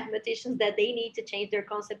saying to mathematicians that they need to change their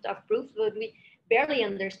concept of proof, but we barely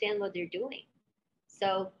understand what they're doing.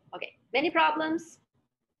 So, okay, many problems.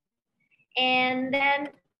 And then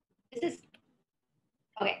this is,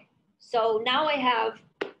 okay, so now I have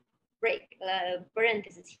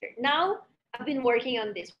parentheses here. Now I've been working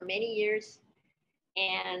on this for many years,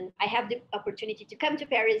 and I have the opportunity to come to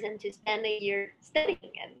Paris and to spend a year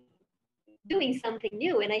studying and doing something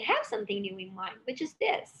new. And I have something new in mind, which is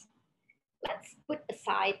this. Let's put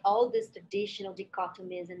aside all this traditional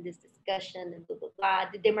dichotomies and this discussion and blah, blah, blah,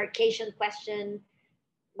 the demarcation question.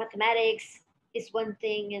 Mathematics is one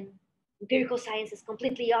thing and empirical science is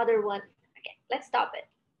completely other one. Okay, let's stop it.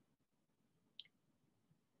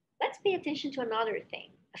 Let's pay attention to another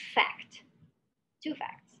thing, a fact, two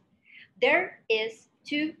facts. There is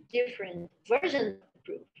two different versions of the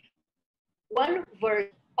proof. One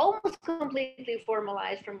version almost completely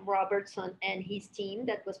formalized from Robertson and his team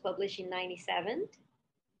that was published in '97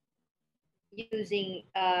 using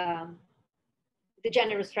the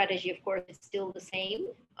general strategy, of course, is still the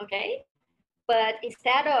same, okay? But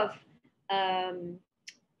instead of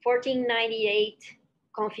 1498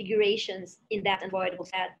 configurations in that unavoidable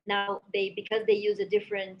set, now because they use a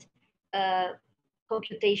different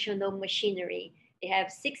computational machinery, they have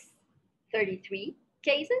 633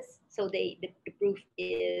 cases. So the proof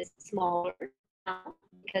is smaller now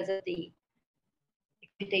because of the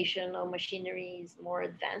computational machinery is more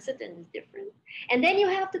advanced and is different. And then you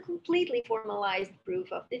have the completely formalized proof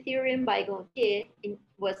of the theorem by Gontier.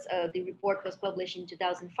 The report was published in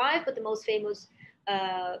 2005, but the most famous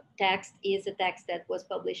text is a text that was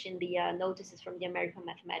published in the Notices from the American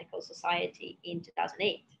Mathematical Society in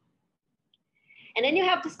 2008. And then you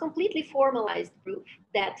have this completely formalized proof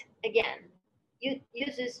that, again,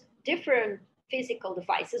 uses different physical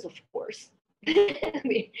devices, of course.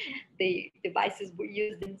 The devices were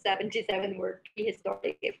used in '77 were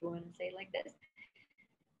prehistoric, if you want to say it like this.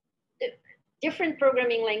 The different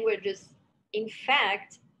programming languages. In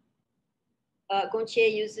fact,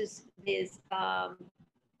 Gontier uses this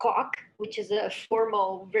Koch, which is a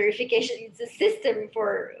formal verification. It's a system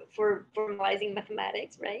for formalizing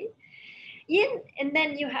mathematics, right? And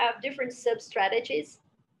then you have different sub-strategies,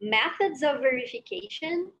 methods of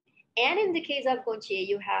verification, and in the case of Gontier,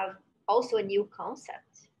 you have also a new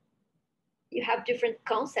concept. You have different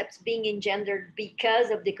concepts being engendered because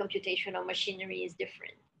of the computational machinery is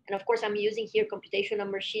different. And of course, I'm using here computational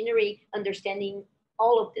machinery, understanding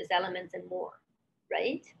all of these elements and more,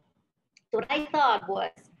 right? So what I thought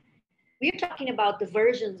was, we're talking about the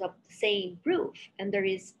versions of the same proof, and there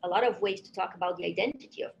is a lot of ways to talk about the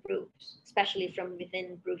identity of proofs, especially from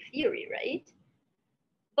within proof theory, right?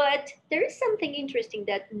 But there is something interesting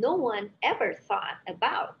that no one ever thought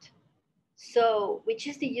about. So, which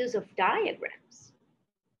is the use of diagrams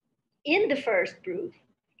in the first proof,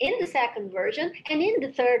 in the second version, and in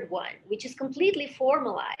the third one, which is completely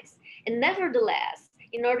formalized. And nevertheless,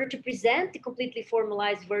 in order to present the completely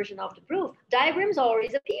formalized version of the proof, diagrams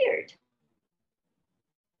always appeared.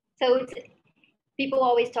 So people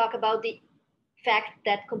always talk about the fact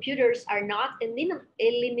that computers are not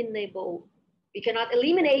eliminable. We cannot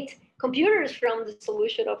eliminate computers from the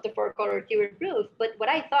solution of the four-color theorem proof. But what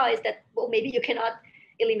I thought is that, well, maybe you cannot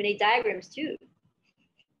eliminate diagrams too,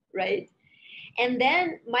 right? And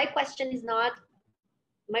then my question is not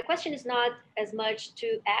as much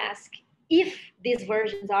to ask if these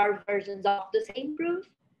versions are versions of the same proof,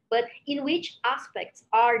 but in which aspects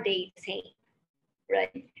are they the same,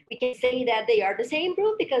 right? We can say that they are the same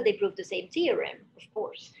proof because they prove the same theorem, of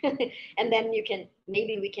course. And then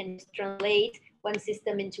maybe we can translate one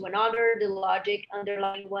system into another, the logic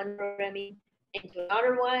underlying one programming into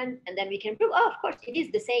another one, and then we can prove, oh, of course, it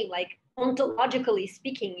is the same, like ontologically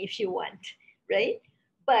speaking, if you want, right?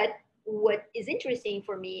 But what is interesting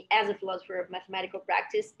for me as a philosopher of mathematical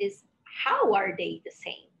practice is how are they the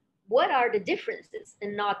same? What are the differences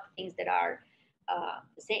and not things that are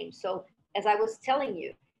the same? So as I was telling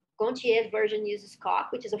you, Gontier's version uses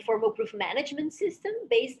Koch, which is a formal proof management system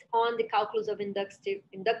based on the calculus of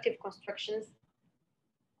inductive constructions,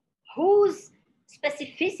 whose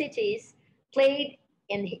specificities played,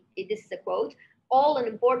 and this is a quote, all an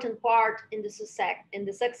important part in the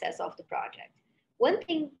success of the project. One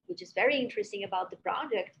thing which is very interesting about the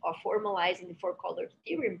project of formalizing the four-color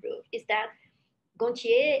theorem proof is that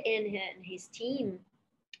Gontier and his team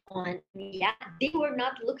they were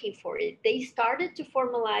not looking for it. They started to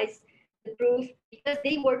formalize the proof because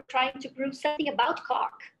they were trying to prove something about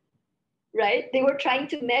Koch, right? They were trying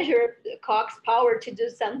to measure Koch's power to do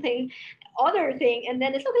something, other thing, and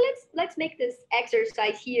then it's okay, let's make this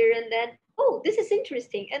exercise here, and then, oh, this is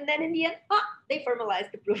interesting, and then in the end, they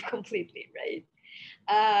formalized the proof completely, right?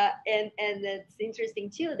 And it's interesting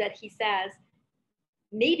too that he says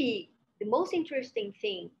maybe the most interesting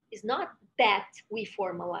thing is not that we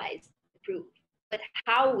formalized the proof, but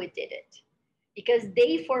how we did it. Because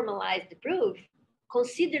they formalized the proof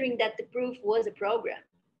considering that the proof was a program.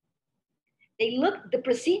 The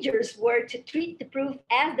procedures were to treat the proof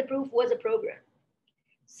as the proof was a program.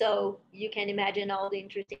 So you can imagine all the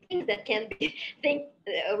interesting things that can be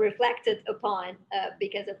reflected upon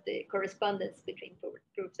because of the correspondence between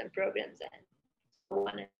proofs and programs and so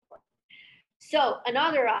on and so forth. So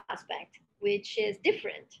another aspect, which is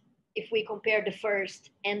different if we compare the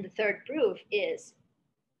first and the third proof, is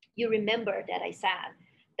you remember that I said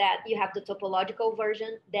that you have the topological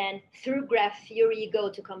version, then through graph theory, you go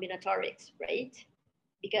to combinatorics, right?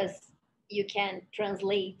 Because you can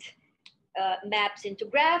translate maps into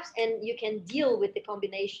graphs, and you can deal with the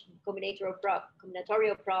combinatorial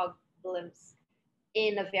problems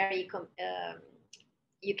in a very,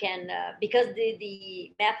 because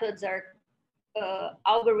the methods are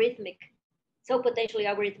algorithmic, so potentially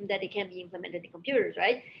algorithm that it can be implemented in computers,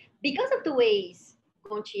 right? Because of the ways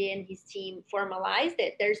Gontier and his team formalized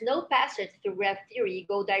it, there's no passage through graph theory. You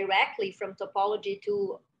go directly from topology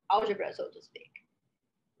to algebra, so to speak,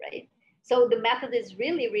 right? So the method is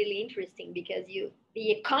really, really interesting because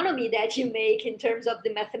the economy that you make in terms of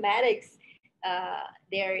the mathematics,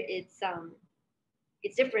 it's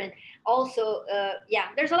different. Also,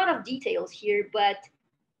 there's a lot of details here, but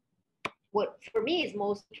what for me is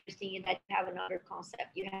most interesting is that you have another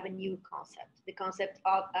concept. You have a new concept, the concept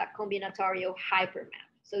of a combinatorial hypermap.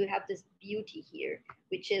 So you have this beauty here,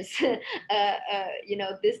 which is,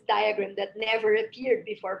 this diagram that never appeared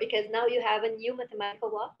before, because now you have a new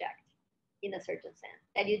mathematical object in a certain sense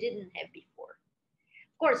that you didn't have before.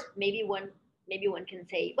 Of course, maybe one can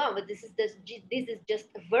say, well, but this is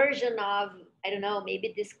just a version of, I don't know,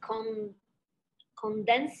 maybe this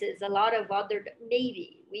condenses a lot of other,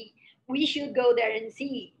 maybe we should go there and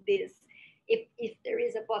see this, if there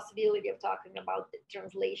is a possibility of talking about the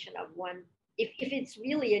translation of one, if it's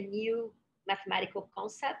really a new mathematical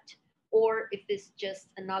concept, or if it's just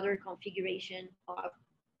another configuration of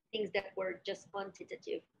things that were just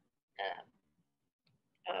quantitative,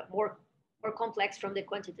 more complex from the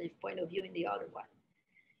quantitative point of view in the other one.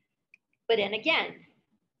 But then again,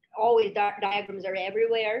 always diagrams are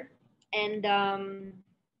everywhere, and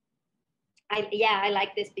I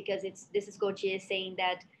like this because this is Gautier saying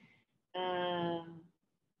that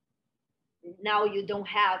now you don't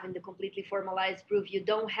have, in the completely formalized proof, you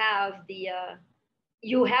don't have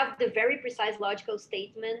you have the very precise logical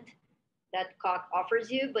statement that Koch offers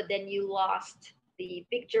you, but then you lost the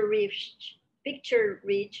picture-rich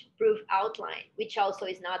proof outline, which also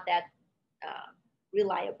is not that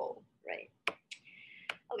reliable, right?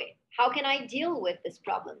 Okay, how can I deal with this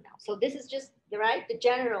problem now? So this is just the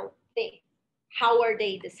general thing. How are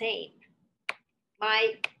they the same?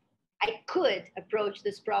 I could approach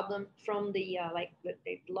this problem from the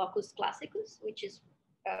locus classicus, which is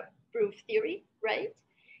proof theory, right?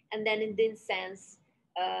 And then in this sense,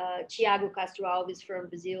 Tiago Castro Alves from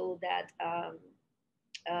Brazil that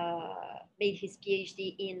made his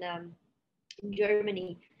PhD in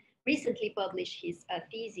Germany recently published his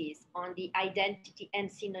thesis on the identity and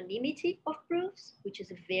synonymity of proofs, which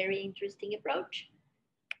is a very interesting approach.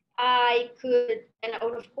 I could, and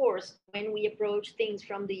of course, when we approach things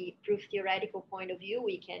from the proof theoretical point of view,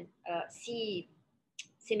 we can see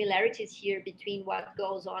similarities here between what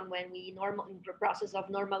goes on when we in the process of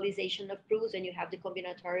normalization of proofs and you have the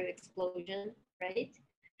combinatorial explosion, right?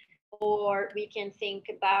 Or we can think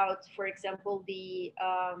about, for example, the,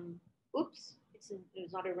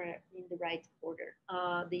 it's not in the right order.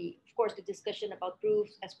 Of course, the discussion about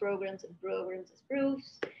proofs as programs and programs as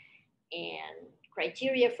proofs, and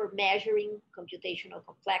criteria for measuring computational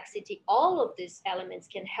complexity. All of these elements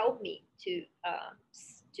can help me to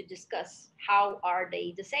discuss how are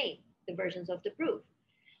they the same, the versions of the proof.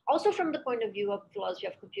 Also, from the point of view of philosophy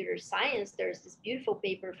of computer science, there's this beautiful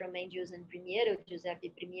paper from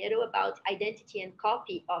Giuseppe Primiero, about identity and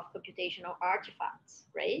copy of computational artifacts,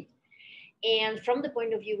 right? And from the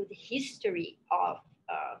point of view of the history of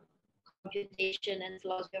computation and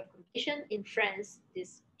philosophy of computation in France,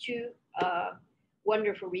 these two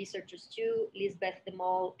wonderful researchers, too, Lisbeth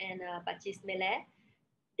Demol and Baptiste Mellet,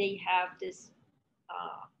 they have this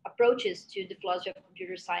approaches to the philosophy of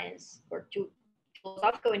computer science, or to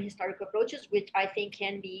philosophical and historical approaches, which I think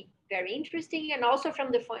can be very interesting. And also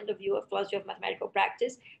from the point of view of philosophy of mathematical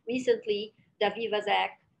practice, recently, Dalva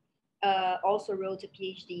Secco also wrote a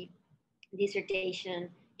PhD dissertation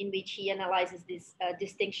in which he analyzes this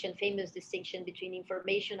distinction, famous distinction between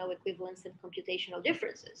informational equivalence and computational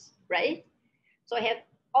differences, right? So I have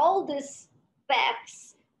all these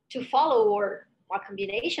paths to follow, or a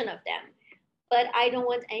combination of them, but I don't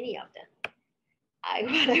want any of them.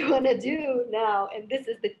 What I want to do now, and this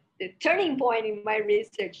is the turning point in my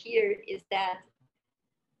research here, is that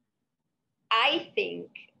I think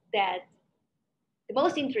that the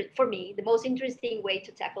most interesting way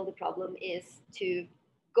to tackle the problem is to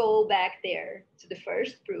go back there to the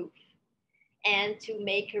first proof and to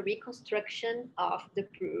make a reconstruction of the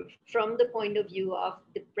proof from the point of view of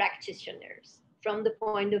the practitioners, from the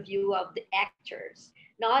point of view of the actors,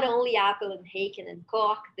 not only Appel and Haken and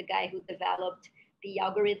Koch, the guy who developed the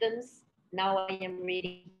algorithms. Now I am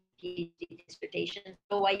reading PhD dissertation,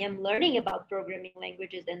 so I am learning about programming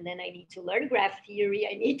languages, and then I need to learn graph theory.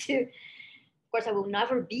 I need to, of course, I will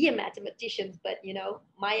never be a mathematician, but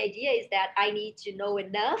my idea is that I need to know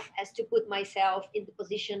enough as to put myself in the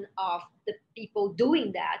position of the people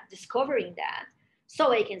doing that, discovering that,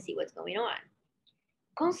 so I can see what's going on.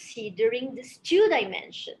 Considering these two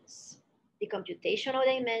dimensions, the computational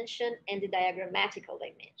dimension and the diagrammatical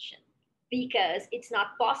dimension, because it's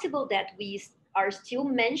not possible that we are still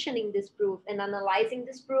mentioning this proof and analyzing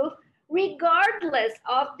this proof regardless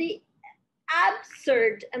of the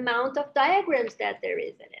absurd amount of diagrams that there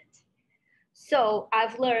is in it. So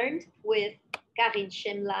I've learned with Karine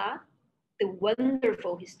Chemla, the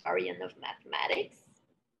wonderful historian of mathematics.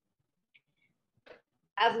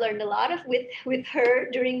 I've learned a lot with her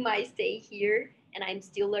during my stay here, and I'm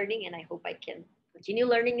still learning, and I hope I can continue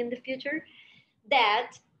learning in the future,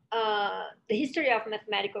 that the history of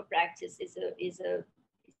mathematical practice is a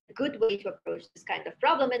good way to approach this kind of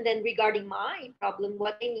problem. And then regarding my problem,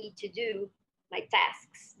 what I need to do, my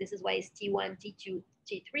tasks, this is why it's T1, T2,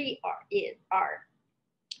 T3 are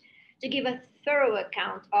to give a thorough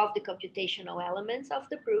account of the computational elements of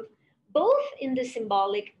the proof, both in the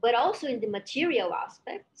symbolic, but also in the material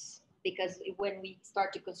aspects, because when we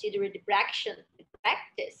start to consider the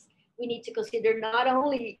practice, we need to consider not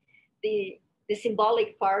only the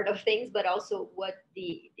symbolic part of things, but also what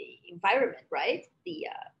the environment, right? The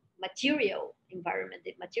material environment,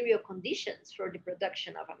 the material conditions for the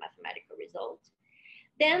production of a mathematical result.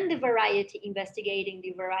 Then the variety, investigating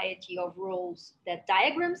the variety of roles that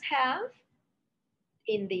diagrams have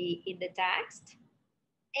in the text,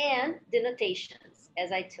 and the notations.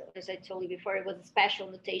 As I told you before, it was a special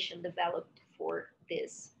notation developed for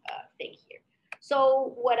this thing here.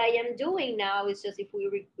 So what I am doing now is just, if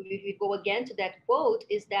we go again to that quote,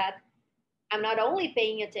 is that I'm not only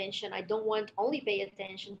paying attention, I don't want only pay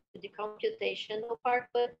attention to the computational part,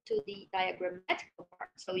 but to the diagrammatical part.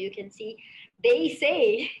 So you can see, they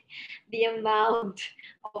say the amount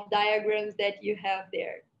of diagrams that you have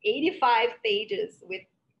there, 85 pages with,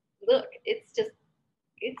 look, it's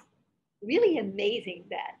really amazing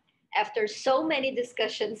that after so many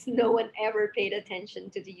discussions, no one ever paid attention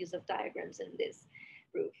to the use of diagrams in this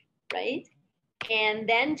proof, right? And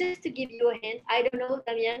then just to give you a hint, I don't know,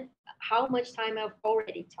 Damien, how much time I've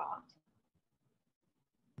already taught.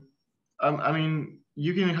 I mean,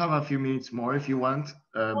 You can have a few minutes more if you want,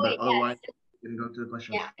 but otherwise Yes. you can go to the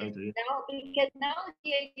questions Yeah, later. Yeah. now because now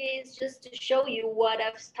the idea is just to show you what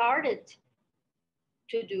I've started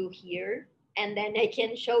to do here, and then I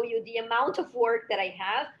can show you the amount of work that I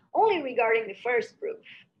have only regarding the first proof,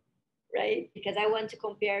 right? Because I want to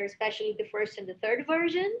compare especially the first and the third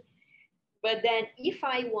version. But then if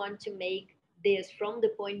I want to make this from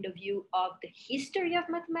the point of view of the history of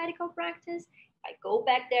mathematical practice, I go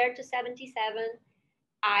back there to 77,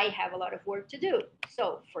 I have a lot of work to do.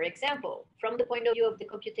 So, for example, from the point of view of the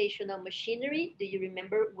computational machinery, do you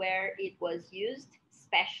remember where it was used,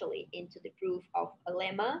 especially into the proof of a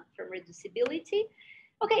lemma from reducibility?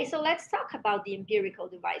 Okay, so let's talk about the empirical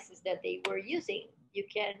devices that they were using. You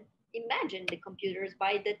can imagine the computers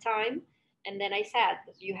by the time. And then I said,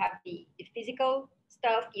 you have the physical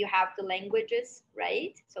stuff, you have the languages,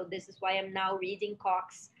 right? So this is why I'm now reading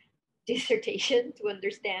Koch's dissertation to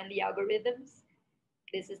understand the algorithms.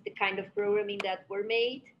 This is the kind of programming that were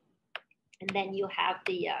made. And then you have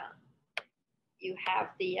the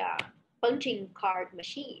punching card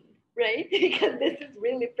machine, right? Because this is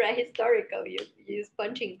really prehistorical. You use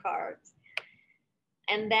punching cards.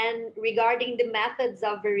 And then regarding the methods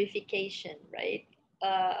of verification, right?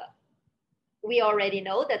 We already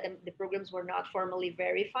know that the programs were not formally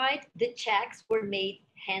verified. The checks were made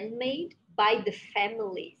handmade by the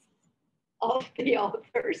families of the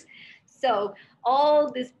authors. So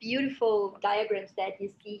all these beautiful diagrams that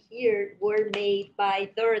you see here were made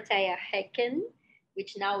by Dorothea Haken,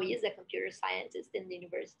 which now is a computer scientist in the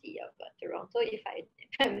University of Toronto, if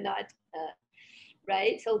I'm not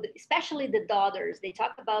right. So especially the daughters, they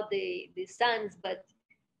talk about the sons, but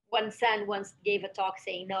one son once gave a talk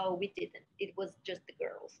saying, no, we didn't. It was just the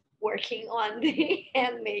girls working on the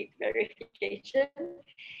handmade verification.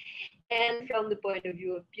 And from the point of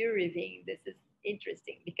view of peer reviewing, this is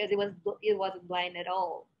interesting because it wasn't blind at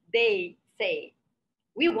all. They say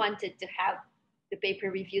we wanted to have the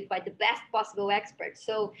paper reviewed by the best possible experts.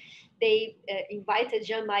 So they invited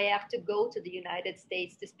Jean Mayer to go to the United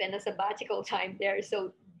States to spend a sabbatical time there.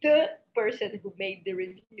 So the person who made the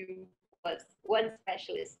review was one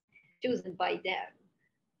specialist chosen by them.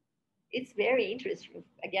 It's very interesting,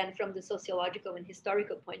 again, from the sociological and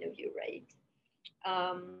historical point of view, right?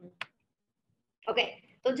 Okay,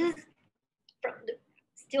 so just from the,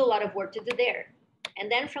 still a lot of work to do there.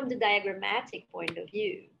 And then from the diagrammatic point of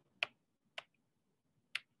view,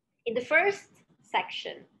 in the first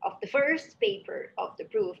section of the first paper of the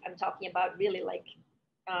proof, I'm talking about really like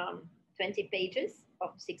 20 pages of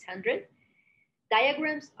 600,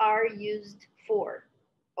 diagrams are used for,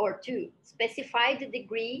 or to specify the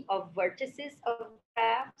degree of vertices of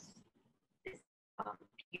graphs. This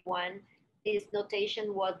P1, this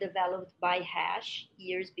notation was developed by Hash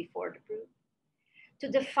years before the proof. To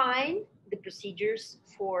define the procedures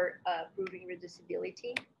for proving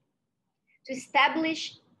reducibility, to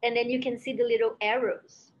establish, and then you can see the little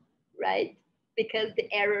arrows, right? Because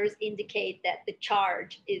the arrows indicate that the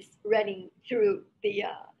charge is running through the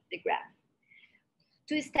graph.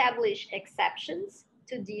 To establish exceptions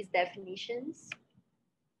to these definitions,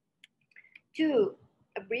 to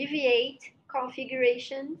abbreviate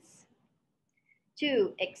configurations,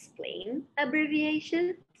 to explain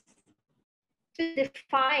abbreviations, to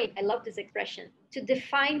define, I love this expression, to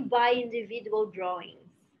define by individual drawings.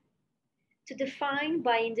 To define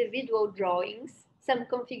by individual drawings some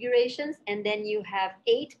configurations, and then you have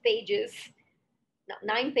 8 pages, no,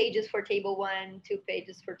 9 pages for table 1, 2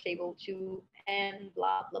 pages for table 2, and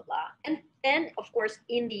blah, blah, blah. And then, of course,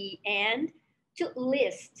 in the end, to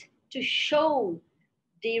list, to show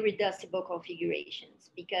the reducible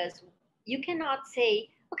configurations, because you cannot say,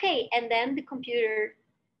 okay, and then the computer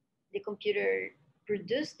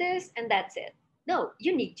produced this and that's it. No,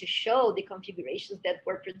 you need to show the configurations that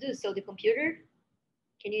were produced. So the computer,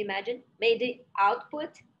 can you imagine, made the output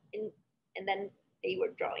and then they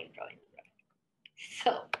were drawing.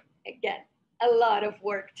 So again, a lot of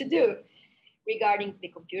work to do regarding the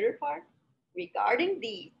computer part, regarding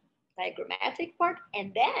the diagrammatic part,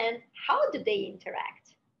 and then how do they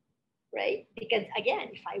interact, right? Because again,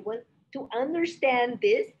 if I want to understand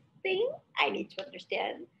this thing, I need to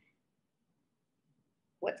understand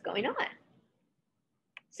what's going on.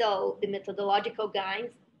 So the methodological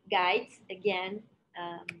guides again,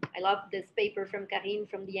 I love this paper from Karine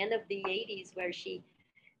from the end of the 80s where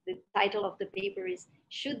the title of the paper is,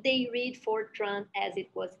 Should They Read Fortran as It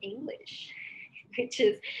Was English? Which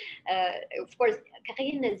is, of course,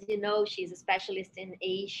 Karine, as you know, she's a specialist in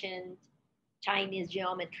ancient Chinese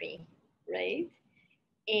geometry, right?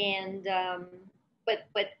 And,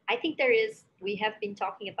 but I think we have been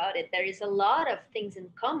talking about it, there is a lot of things in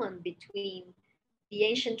common between the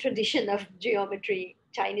ancient tradition of geometry,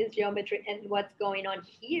 Chinese geometry, and what's going on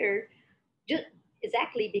here, just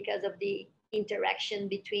exactly because of the interaction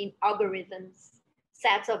between algorithms,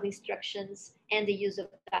 sets of instructions, and the use of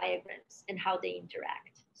diagrams and how they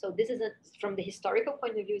interact. So this is, from the historical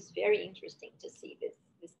point of view, it's very interesting to see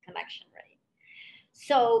this connection, right?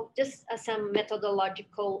 So just some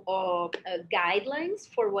methodological guidelines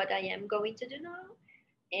for what I am going to do now.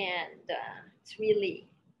 And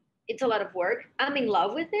it's a lot of work. I'm in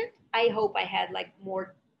love with it. I hope I had like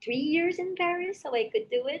more 3 years in Paris so I could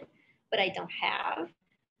do it, but I don't have.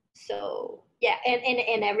 So yeah,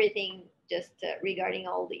 and everything just regarding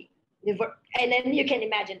all the work. And then you can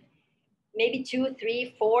imagine maybe 2,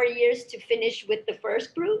 3, 4 years to finish with the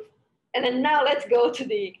first proof. And then now let's go to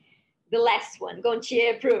the last one,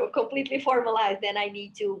 Gontier proof, completely formalized. Then I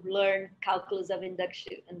need to learn calculus of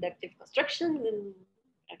inductive construction. And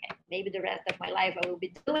okay, maybe the rest of my life I will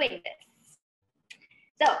be doing this.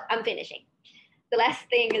 So I'm finishing. The last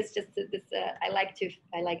thing is just this. I like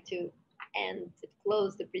to end to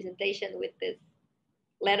close the presentation with this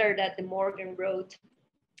letter that the Morgan wrote.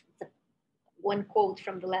 One quote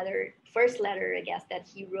from the letter, first letter, I guess, that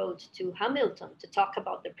he wrote to Hamilton to talk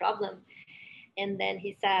about the problem. And then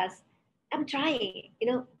he says, I'm trying, you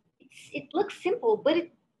know, it looks simple, but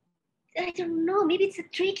I don't know, maybe it's a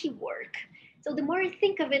tricky work. So the more I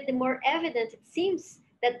think of it, the more evident it seems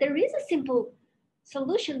that there is a simple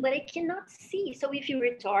solution, but I cannot see. So if you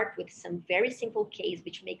retort with some very simple case,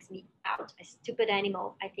 which makes me out a stupid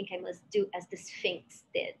animal, I think I must do as the Sphinx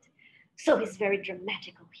did. So it's very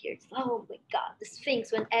dramatical here. It's, oh my God, the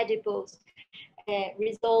Sphinx, when Oedipus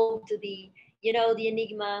resolved the, you know, the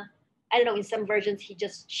enigma. I don't know, in some versions,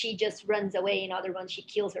 she just runs away. In other ones, she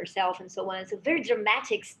kills herself and so on. So very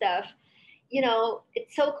dramatic stuff. You know,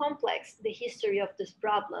 it's so complex, the history of this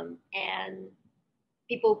problem. And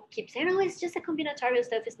people keep saying, oh, it's just a combinatorial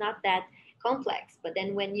stuff. It's not that complex. But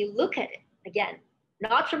then when you look at it, again,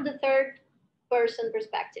 not from the third person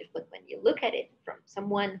perspective, but when you look at it from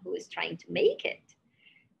someone who is trying to make it,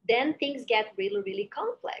 then things get really, really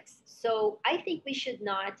complex. So I think we should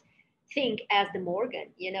not think as the Morgan,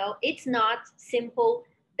 you know, it's not simple.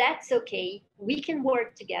 That's okay. We can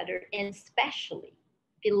work together, and especially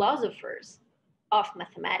philosophers of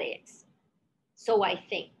mathematics, so I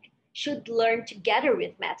think, should learn together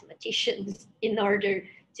with mathematicians in order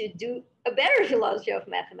to do a better philosophy of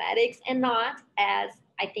mathematics, and not, as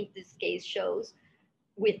I think this case shows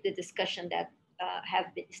with the discussion that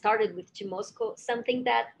have been started with Chimosco, something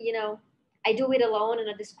that, you know, I do it alone and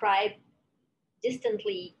I describe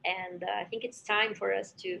distantly. And I think it's time for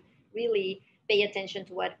us to really pay attention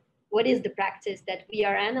to what is the practice that we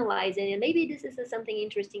are analyzing. And maybe this is something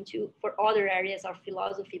interesting too for other areas of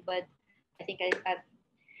philosophy, but I think I've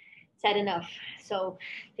said enough. So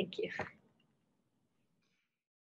thank you.